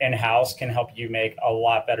in-house can help you make a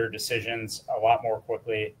lot better decisions a lot more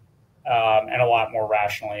quickly, and a lot more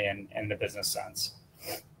rationally in the business sense.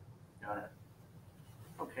 Got it.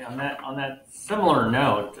 Okay. On that similar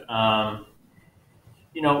note,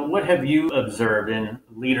 what have you observed in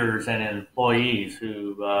leaders and employees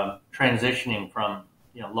who transitioning from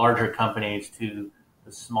larger companies to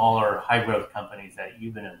the smaller high growth companies that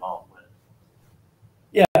you've been involved with?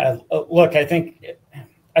 Yeah, look, I think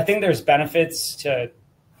there's benefits to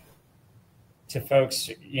folks.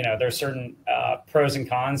 There's certain pros and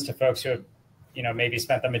cons to folks who have maybe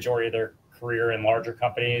spent the majority of their career in larger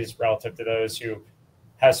companies relative to those who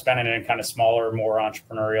have spent it in kind of smaller, more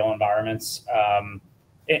entrepreneurial environments.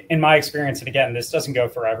 In my experience, and again, this doesn't go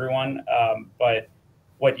for everyone, but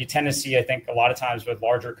what you tend to see, I think, a lot of times with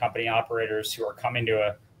larger company operators who are coming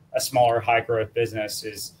to a smaller, high growth business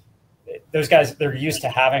is those guys, they're used to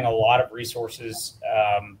having a lot of resources,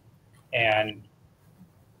 and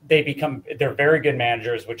they're very good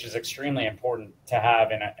managers, which is extremely important to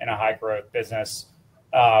have in a high growth business.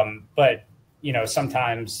 But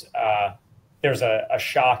sometimes there's a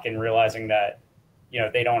shock in realizing that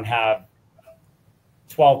they don't have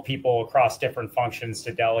 12 people across different functions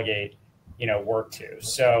to delegate work to.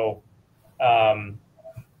 So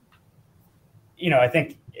I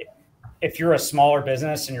think if you're a smaller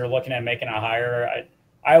business and you're looking at making a hire,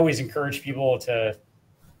 I always encourage people to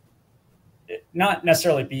not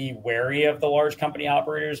necessarily be wary of the large company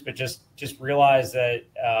operators, but just realize that,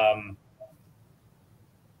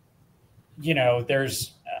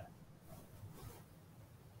 there's,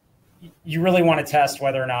 you really want to test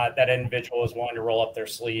whether or not that individual is willing to roll up their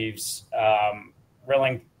sleeves.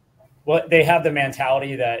 They have the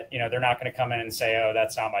mentality that, they're not going to come in and say, oh,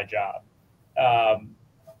 that's not my job. And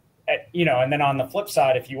then on the flip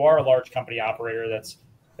side, if you are a large company operator that's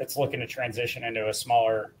looking to transition into a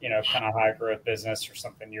smaller, kind of high growth business or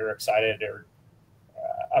something you're excited or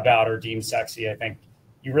about or deem sexy, I think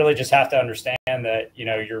you really just have to understand that,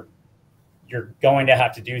 you're going to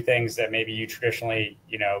have to do things that maybe you traditionally,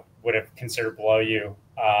 would have considered below you.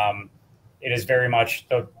 It is very much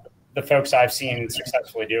the folks I've seen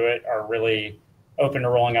successfully do it are really open to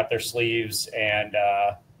rolling up their sleeves and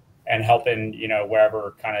helping,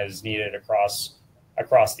 wherever kind of is needed across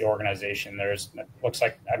the organization. Looks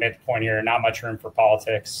like I made the point here, not much room for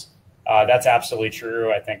politics. That's absolutely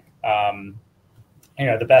true. I think,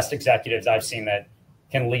 the best executives I've seen that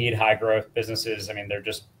can lead high growth businesses, I mean,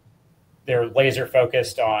 they're laser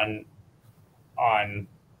focused on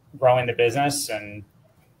growing the business and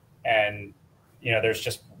there's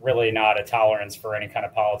just really not a tolerance for any kind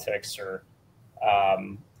of politics or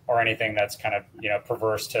anything that's kind of,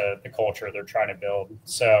 perverse to the culture they're trying to build.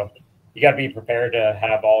 So you got to be prepared to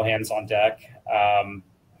have all hands on deck,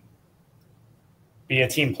 be a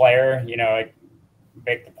team player. I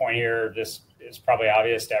make the point here, this is probably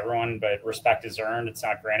obvious to everyone, but respect is earned. It's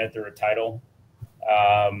not granted through a title.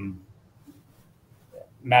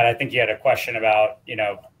 Matt, I think you had a question about,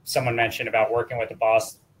 someone mentioned about working with a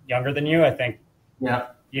boss younger than you. I think, yeah,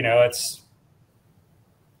 it's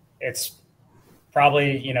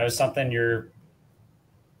probably, something you're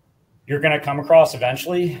going to come across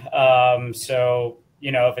eventually. So,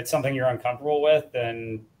 if it's something you're uncomfortable with,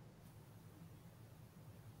 then,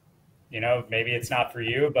 maybe it's not for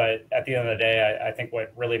you, but at the end of the day, I think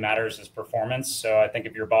what really matters is performance. So I think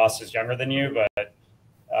if your boss is younger than you, but,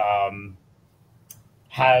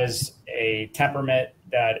 has a temperament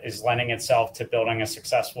that is lending itself to building a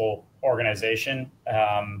successful organization,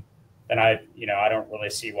 then I don't really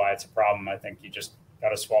see why it's a problem. I think you just got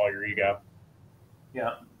to swallow your ego.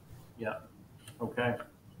 Yeah. Okay.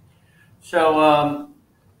 So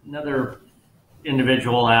another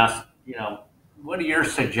individual asked, what are your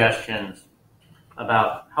suggestions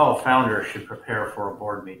about how a founder should prepare for a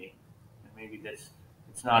board meeting? And maybe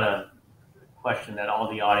it's not a question that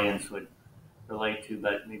all the audience would relate to,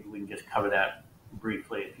 but maybe we can just cover that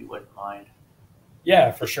briefly if you wouldn't mind. Yeah,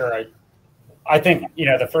 for sure. I think,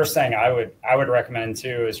 the first thing I would recommend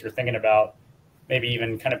too, is you're thinking about maybe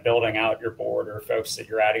even kind of building out your board or folks that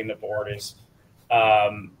you're adding to the board is,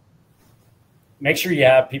 make sure you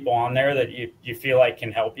have people on there that you feel like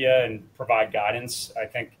can help you and provide guidance. I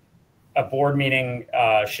think a board meeting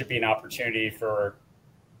should be an opportunity for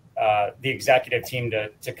the executive team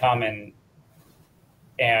to come and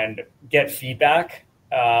get feedback.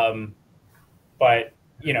 But,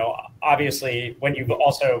 obviously when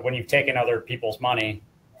you've taken other people's money,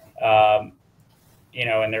 and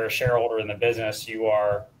they're a shareholder in the business, you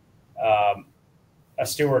are a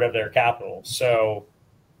steward of their capital. So,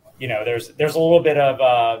 there's a little bit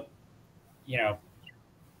of,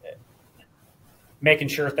 making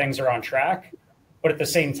sure things are on track. But at the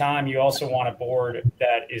same time, you also want a board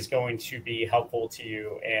that is going to be helpful to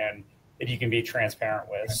you and that you can be transparent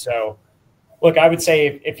with. So, look, I would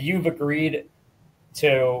say if you've agreed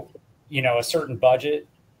to, a certain budget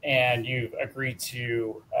and you've agreed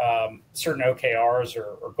to certain OKRs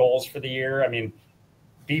or goals for the year, I mean,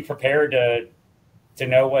 be prepared to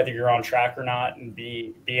know whether you're on track or not and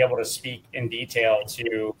be able to speak in detail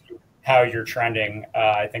to how you're trending.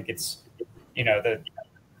 I think it's,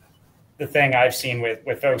 the thing I've seen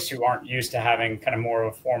with folks who aren't used to having kind of more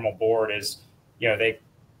of a formal board is, they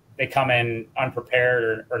come in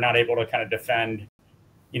unprepared or not able to kind of defend,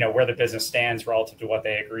 where the business stands relative to what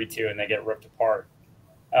they agreed to, and they get ripped apart.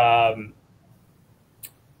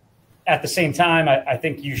 At the same time, I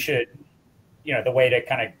think you should, the way to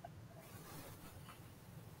kind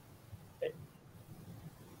of,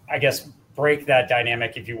 I guess, break that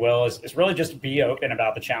dynamic, if you will, is really just be open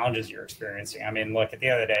about the challenges you're experiencing. I mean, look, at the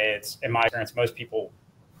end of the day, it's, in my experience, most people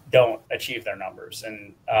don't achieve their numbers.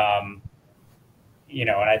 And, and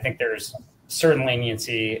I think there's certain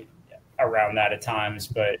leniency around that at times,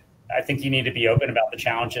 but I think you need to be open about the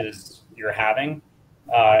challenges you're having,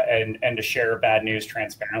 and to share bad news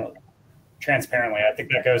transparently. I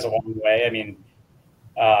think that goes a long way. I mean,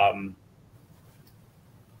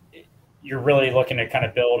 you're really looking to kind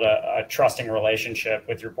of build a trusting relationship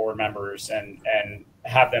with your board members and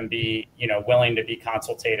have them be, willing to be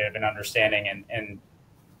consultative and understanding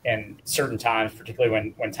and certain times,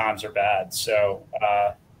 particularly when times are bad. So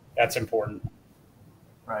that's important.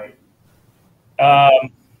 Right.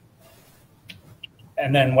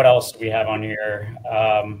 And then what else do we have on here?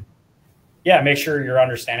 Make sure you're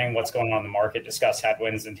understanding what's going on in the market, discuss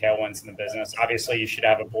headwinds and tailwinds in the business. Obviously, you should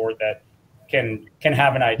have a board that can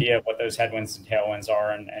have an idea of what those headwinds and tailwinds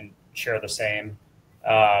are and share the same.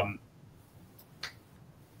 And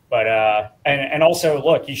also,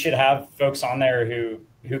 look, you should have folks on there who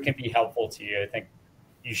can be helpful to you. I think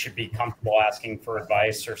you should be comfortable asking for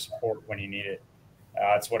advice or support when you need it.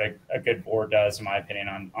 That's what a good board does, in my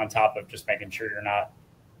opinion, on top of just making sure you're not,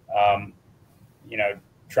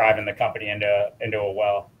 driving the company into a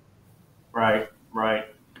well. Right.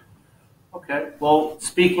 Okay. Well,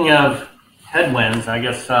 speaking of headwinds, I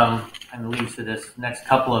guess kind of leads to this next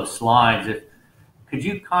couple of slides. Could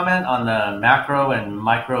you comment on the macro and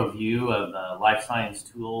micro view of the life science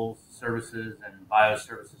tools, services, and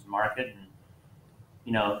bioservices market? And,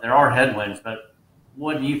 there are headwinds, but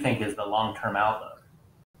what do you think is the long-term outlook?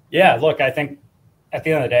 Yeah, look, I think at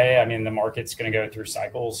the end of the day, the market's going to go through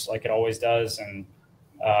cycles like it always does. And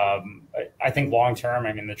I think long-term,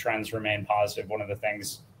 the trends remain positive. One of the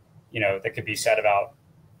things, that could be said about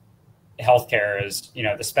healthcare is, the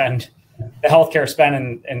healthcare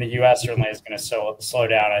spend in the U.S. certainly is going to slow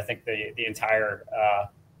down. I think the entire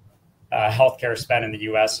healthcare spend in the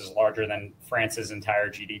U.S. is larger than France's entire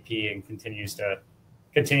GDP and continue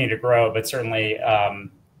to grow. But certainly,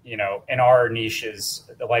 in our niches,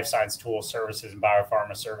 the life science tools, services, and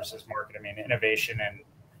biopharma services market, innovation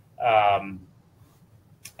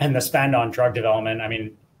and the spend on drug development,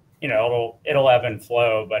 it'll ebb and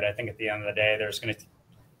flow. But I think at the end of the day, there's going to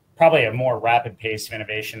probably a more rapid pace of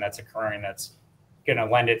innovation that's occurring that's going to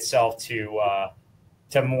lend itself to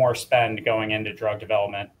more spend going into drug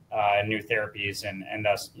development and new therapies and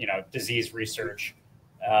thus disease research.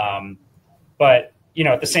 But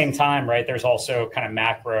at the same time, right, there's also kind of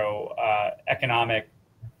macro economic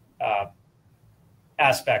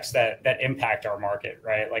aspects that impact our market,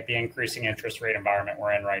 right? Like the increasing interest rate environment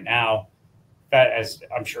we're in right now. That, as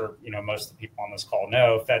I'm sure most of the people on this call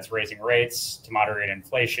know, Fed's raising rates to moderate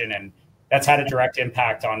inflation, and that's had a direct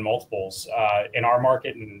impact on multiples in our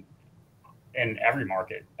market and in every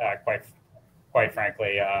market. Quite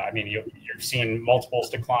frankly, you've seen multiples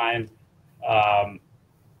decline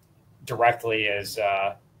directly as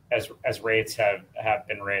rates have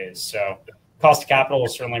been raised. So cost of capital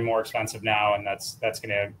is certainly more expensive now, and that's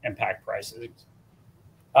going to impact prices.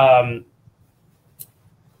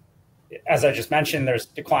 As I just mentioned, there's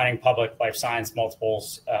declining public life science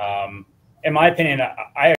multiples. In my opinion,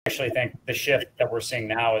 I actually think the shift that we're seeing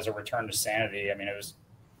now is a return to sanity. It was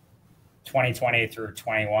 2020 through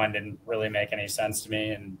 21 didn't really make any sense to me,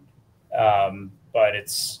 and but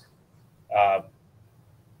it's.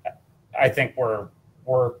 I think we're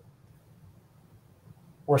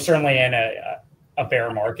certainly in a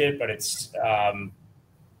bear market, but it's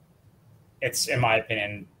in my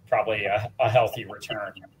opinion probably a healthy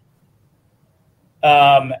return.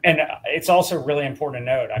 And it's also really important to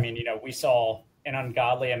note. We saw an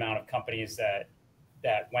ungodly amount of companies that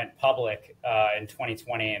went public in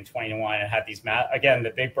 2020 and 21 and had these again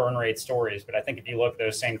the big burn rate stories. But I think if you look at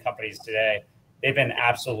those same companies today, they've been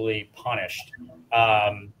absolutely punished.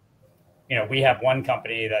 We have one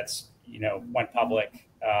company that's went public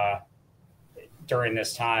during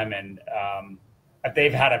this time, and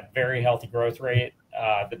they've had a very healthy growth rate.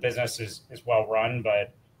 The business is well run,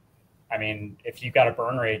 but if you've got a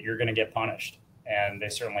burn rate, you're going to get punished, and they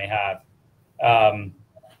certainly have.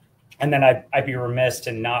 And then I'd be remiss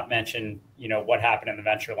to not mention, what happened in the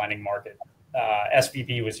venture lending market.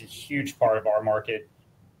 SVB was a huge part of our market,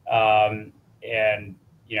 and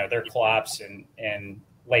their collapse in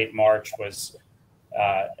late March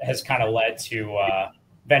has kind of led to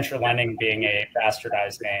venture lending being a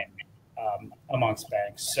bastardized name amongst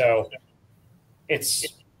banks. So it's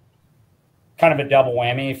kind of a double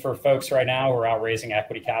whammy for folks right now who are out raising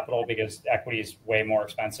equity capital because equity is way more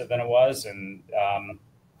expensive than it was, and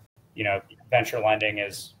venture lending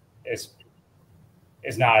is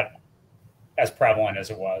not as prevalent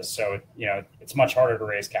as it was. So it's much harder to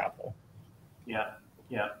raise capital. Yeah.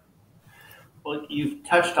 Well, you've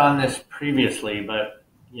touched on this previously, but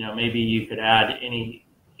maybe you could add any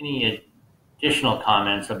additional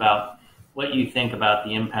comments about what you think about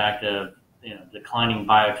the impact of declining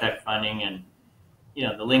biotech funding and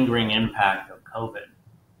the lingering impact of COVID.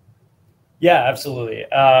 Yeah, absolutely.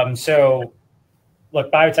 So,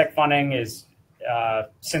 look, biotech funding is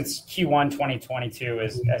since Q1 2022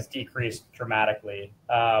 has decreased dramatically.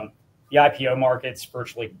 The IPO market's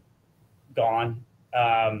virtually gone.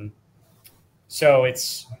 So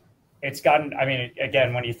it's gotten, I mean,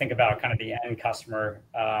 again, when you think about kind of the end customer,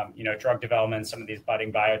 drug development, some of these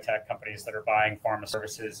budding biotech companies that are buying pharma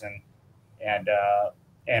services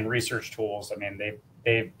and research tools, I mean,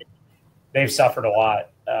 they've suffered a lot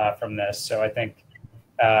from this. So I think,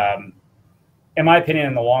 in my opinion,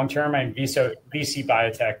 in the long term, I mean, VC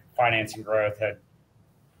biotech financing growth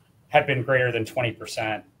had been greater than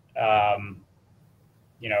 20%, call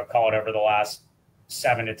it over the last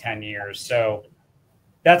 7 to 10 years. So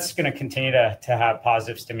that's going to continue to have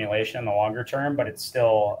positive stimulation in the longer term, but it's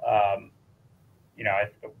still,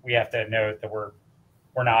 we have to note that we're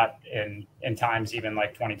not in times even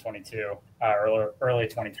like 2022, early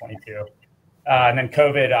 2022. And then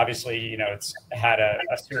COVID, obviously, it's had a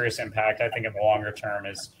serious impact. I think in the longer term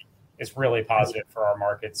is really positive for our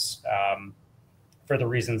markets for the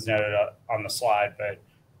reasons noted on the slide. But,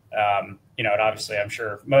 obviously, I'm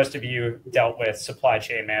sure most of you dealt with supply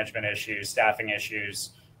chain management issues, staffing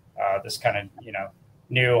issues, this kind of,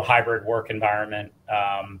 new hybrid work environment,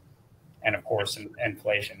 and of course,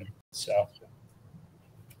 inflation. So.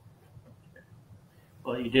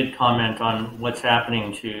 Well, you did comment on what's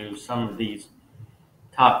happening to some of these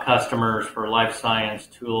top customers for life science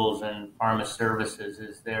tools and pharma services.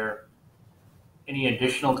 Is there any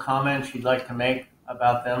additional comments you'd like to make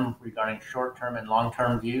about them regarding short-term and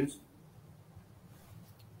long-term views?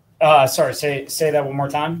 Sorry, say that one more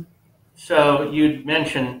time. So you'd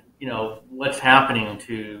mentioned, what's happening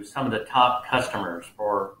to some of the top customers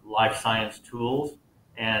for life science tools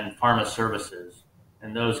and pharma services,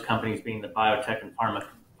 and those companies being the biotech and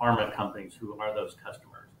pharma companies who are those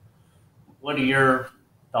customers. What are your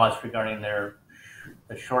thoughts regarding the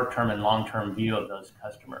short-term and long-term view of those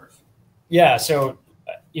customers? Yeah, so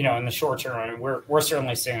in the short term, I mean, we're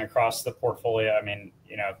certainly seeing across the portfolio. I mean,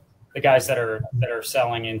 the guys that are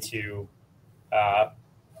selling into pharma.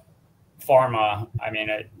 I mean,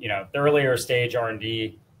 the earlier stage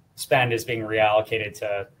R&D spend is being reallocated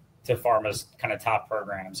to pharma's kind of top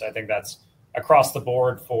programs. I think that's across the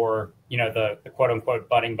board for the quote unquote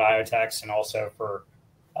budding biotechs and also for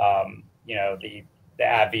the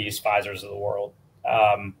AbbVies, Pfizer's of the world.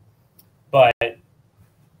 But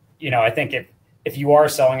I think if you are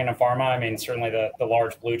selling in a pharma, I mean, certainly the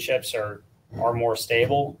large blue chips are more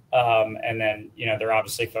stable, and then they're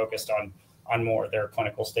obviously focused on more of their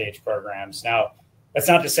clinical stage programs. Now, that's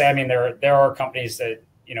not to say, I mean, there are companies that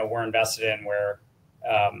we're invested in where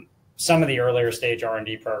some of the earlier stage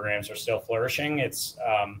R&D programs are still flourishing. It's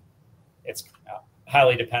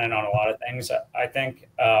highly dependent on a lot of things, I think,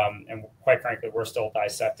 and quite frankly, we're still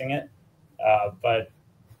dissecting it. But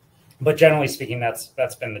generally speaking,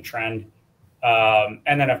 that's been the trend.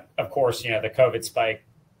 And then of course, the COVID spike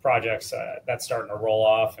projects that's starting to roll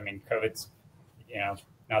off. I mean, COVID's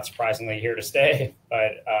not surprisingly here to stay,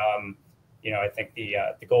 but I think the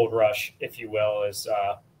gold rush, if you will, is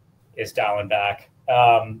dialing back.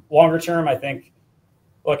 Longer term, I think,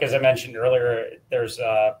 look, as I mentioned earlier, there's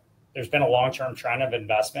been a long-term trend of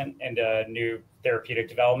investment into new therapeutic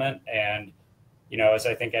development. And, as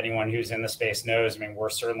I think anyone who's in the space knows, I mean, we're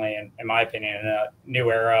certainly, in my opinion, in a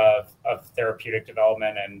new era of therapeutic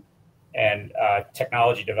development and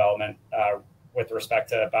technology development with respect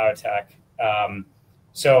to biotech.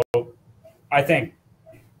 So I think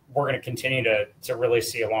we're going to continue to really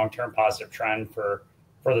see a long-term positive trend for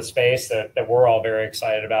the space that we're all very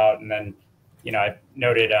excited about. And then, I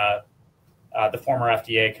noted the former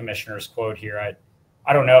FDA commissioner's quote here.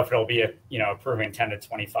 I don't know if it'll be approving 10 to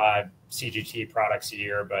 25 CGT products a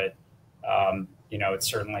year, but it's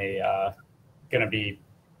certainly going to be,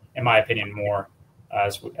 in my opinion, more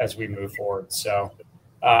as we move forward. So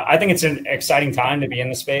I think it's an exciting time to be in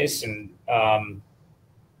the space, and long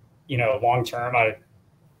term, I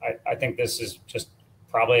think this is just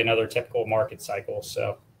probably another typical market cycle.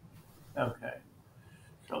 So okay,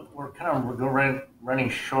 so we're running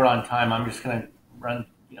short on time. I'm just going to run.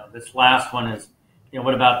 This last one is,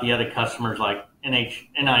 what about the other customers like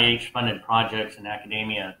NIH funded projects and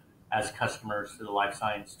academia as customers to the life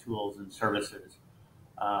science tools and services?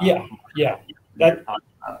 Yeah. Talking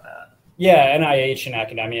about that. Yeah, NIH and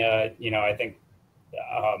academia. I think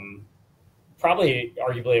probably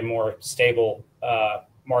arguably a more stable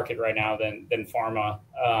market right now than pharma.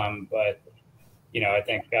 But I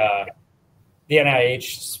think the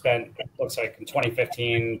NIH spent, looks like in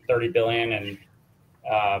 2015, $30 billion, and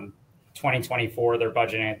 2024 they're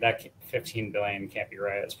budgeting that $15 billion can't be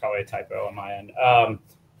right. It's probably a typo on my end.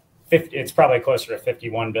 it's probably closer to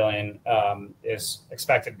 51 billion is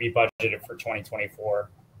expected to be budgeted for 2024.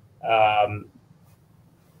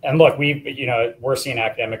 And look, we're seeing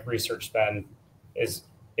academic research spend is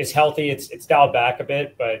healthy. It's dialed back a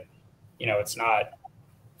bit, but it's not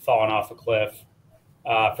falling off a cliff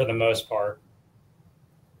for the most part.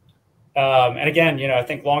 And again, I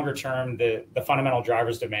think longer term, the fundamental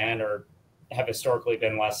drivers demand have historically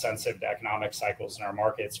been less sensitive to economic cycles in our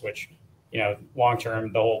markets, which, long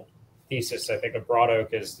term, the whole thesis, I think, of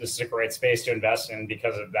BroadOak is this is a great space to invest in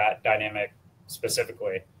because of that dynamic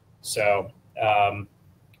specifically. So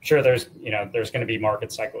sure, there's going to be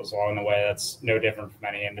market cycles along the way. That's no different from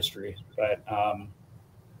any industry, but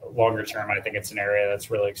longer term, I think it's an area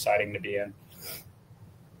that's really exciting to be in.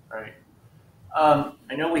 Right.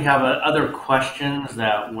 I know we have other questions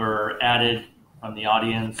that were added from the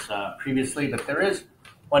audience previously, but there is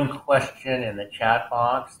one question in the chat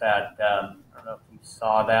box that I don't know if you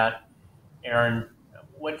saw that. Aaron,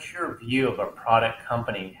 what's your view of a product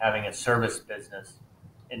company having a service business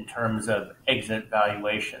in terms of exit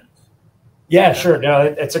valuations? Yeah, sure. No,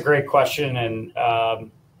 it's a great question. And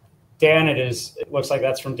Dan, it looks like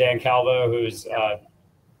that's from Dan Calvo, who's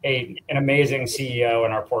an amazing CEO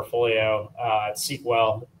in our portfolio at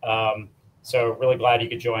Sequel. So really glad you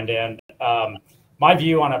could join, Dan. My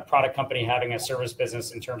view on a product company having a service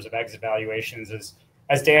business in terms of exit valuations is,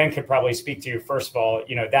 as Dan could probably speak to, first of all,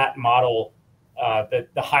 that model, the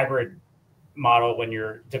hybrid model when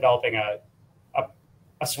you're developing a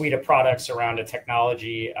suite of products around a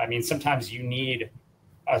technology. I mean, sometimes you need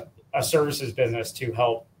a services business to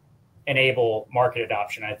help enable market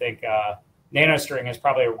adoption. I think NanoString is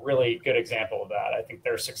probably a really good example of that. I think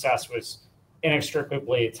their success was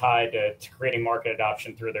inextricably tied to creating market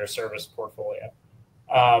adoption through their service portfolio.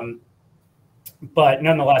 But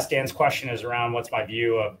nonetheless, Dan's question is around what's my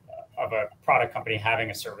view of a product company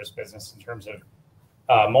having a service business in terms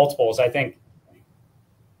of multiples.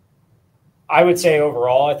 I would say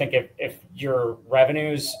overall, I think if your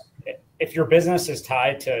revenues, if your business is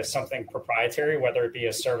tied to something proprietary, whether it be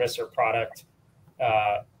a service or product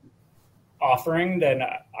offering, then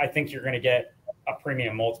I think you're going to get a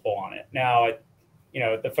premium multiple on it. Now,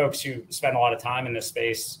 the folks who spend a lot of time in this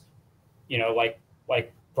space,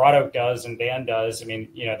 like BroadOak does and Dan does, I mean,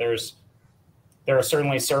 there are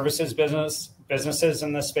certainly services businesses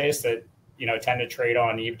in this space that, tend to trade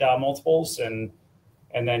on EBITDA multiples. And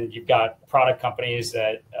then you've got product companies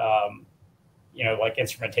that, like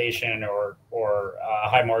instrumentation or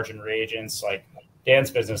high margin reagents, like Dan's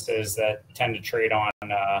businesses that tend to trade on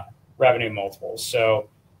revenue multiples. So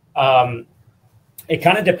it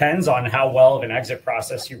kind of depends on how well of an exit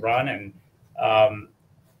process you run. And,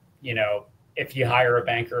 if you hire a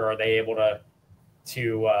banker, are they able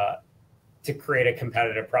to create a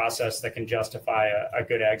competitive process that can justify a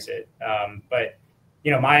good exit? But,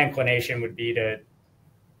 my inclination would be to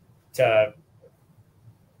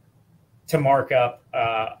mark up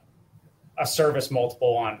a service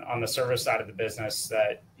multiple on the service side of the business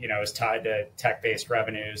that is tied to tech-based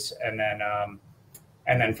revenues, and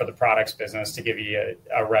then for the products business to give you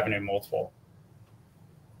a revenue multiple.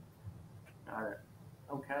 Got it.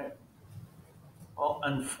 Okay. Well,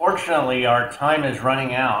 unfortunately, our time is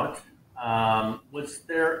running out. Was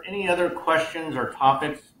there any other questions or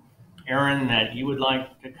topics, Aaron, that you would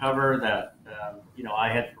like to cover that I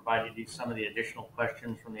had provided you some of the additional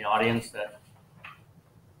questions from the audience that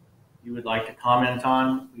you would like to comment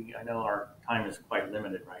on? I know our time is quite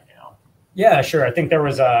limited right now. Yeah, sure. I think there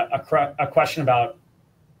was a question about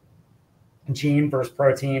gene versus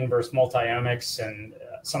protein versus multiomics and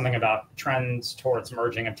something about trends towards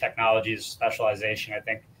merging of technologies, specialization. I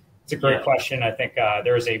think it's a great question. I think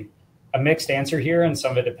there is a mixed answer here, and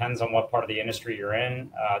some of it depends on what part of the industry you're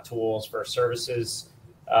in, tools versus services,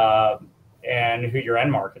 and who your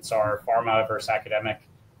end markets are, pharma versus academic.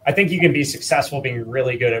 I think you can be successful being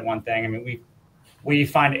really good at one thing. I mean, we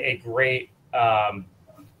find a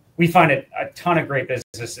ton of great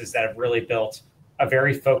businesses that have really built a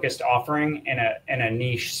very focused offering in a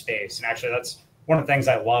niche space. And actually, that's one of the things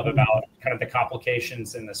I love about kind of the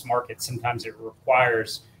complications in this market. Sometimes it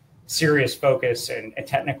requires serious focus and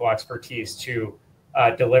technical expertise to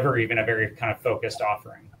deliver even a very kind of focused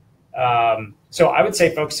offering. So I would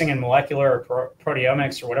say focusing in molecular or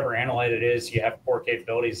proteomics or whatever analyte it is you have core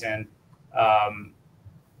capabilities in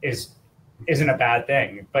isn't a bad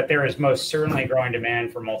thing. But there is most certainly growing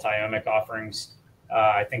demand for multiomic offerings.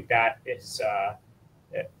 I think that is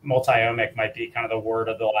multiomic might be kind of the word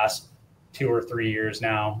of the last 2 or 3 years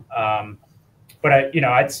now. But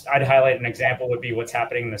I'd highlight an example would be what's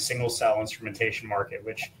happening in the single cell instrumentation market,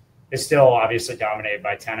 which is still obviously dominated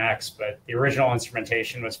by 10x, but the original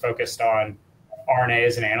instrumentation was focused on RNA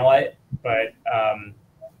as an analyte. But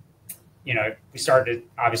we started to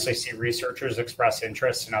obviously see researchers express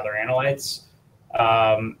interest in other analytes.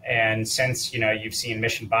 And since, you've seen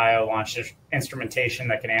Mission Bio launch instrumentation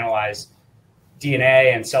that can analyze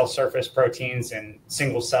DNA and cell surface proteins in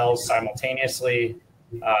single cells simultaneously.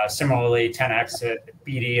 Similarly, 10x at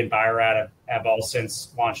BD and Bio-Rad have all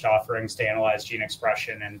since launched offerings to analyze gene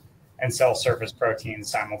expression and cell surface proteins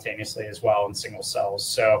simultaneously as well in single cells.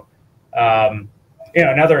 So,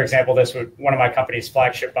 another example of this would one of my company's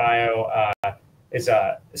Flagship Bio is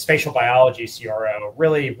a spatial biology CRO,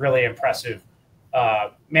 really, really impressive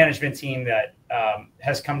management team that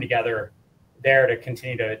has come together there to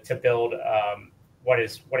continue to build what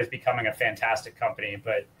is becoming a fantastic company.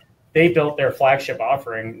 But they built their flagship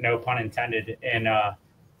offering, no pun intended,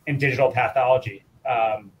 in digital pathology.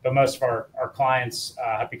 But most of our clients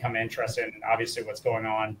have become interested in obviously what's going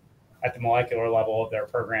on at the molecular level of their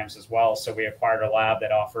programs as well. So we acquired a lab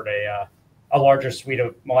that offered a larger suite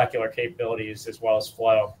of molecular capabilities as well as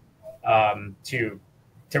flow to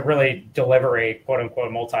really deliver a quote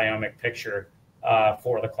unquote multi-omic picture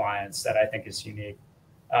for the clients that I think is unique.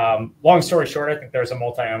 Long story short, I think there's a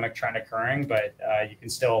multi-omic trend occurring, but you can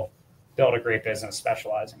still build a great business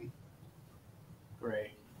specializing.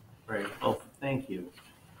 Great. Well, thank you.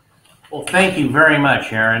 Well, thank you very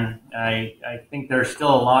much, Aaron. I think there's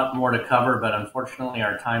still a lot more to cover, but unfortunately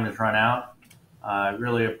our time has run out. I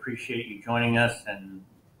really appreciate you joining us and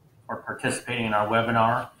for participating in our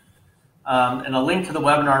webinar. And a link to the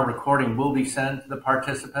webinar recording will be sent to the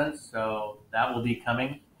participants, so that will be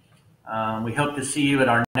coming. We hope to see you at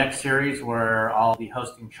our next series where I'll be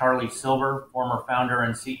hosting Charlie Silver, former founder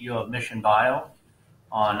and CEO of Mission Bio,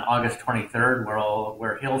 on August 23rd,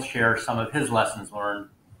 where he'll share some of his lessons learned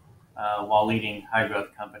while leading high-growth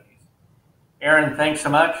companies. Aaron, thanks so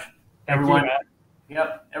much. Thank you,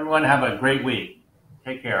 Matt. Everyone have a great week.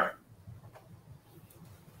 Take care.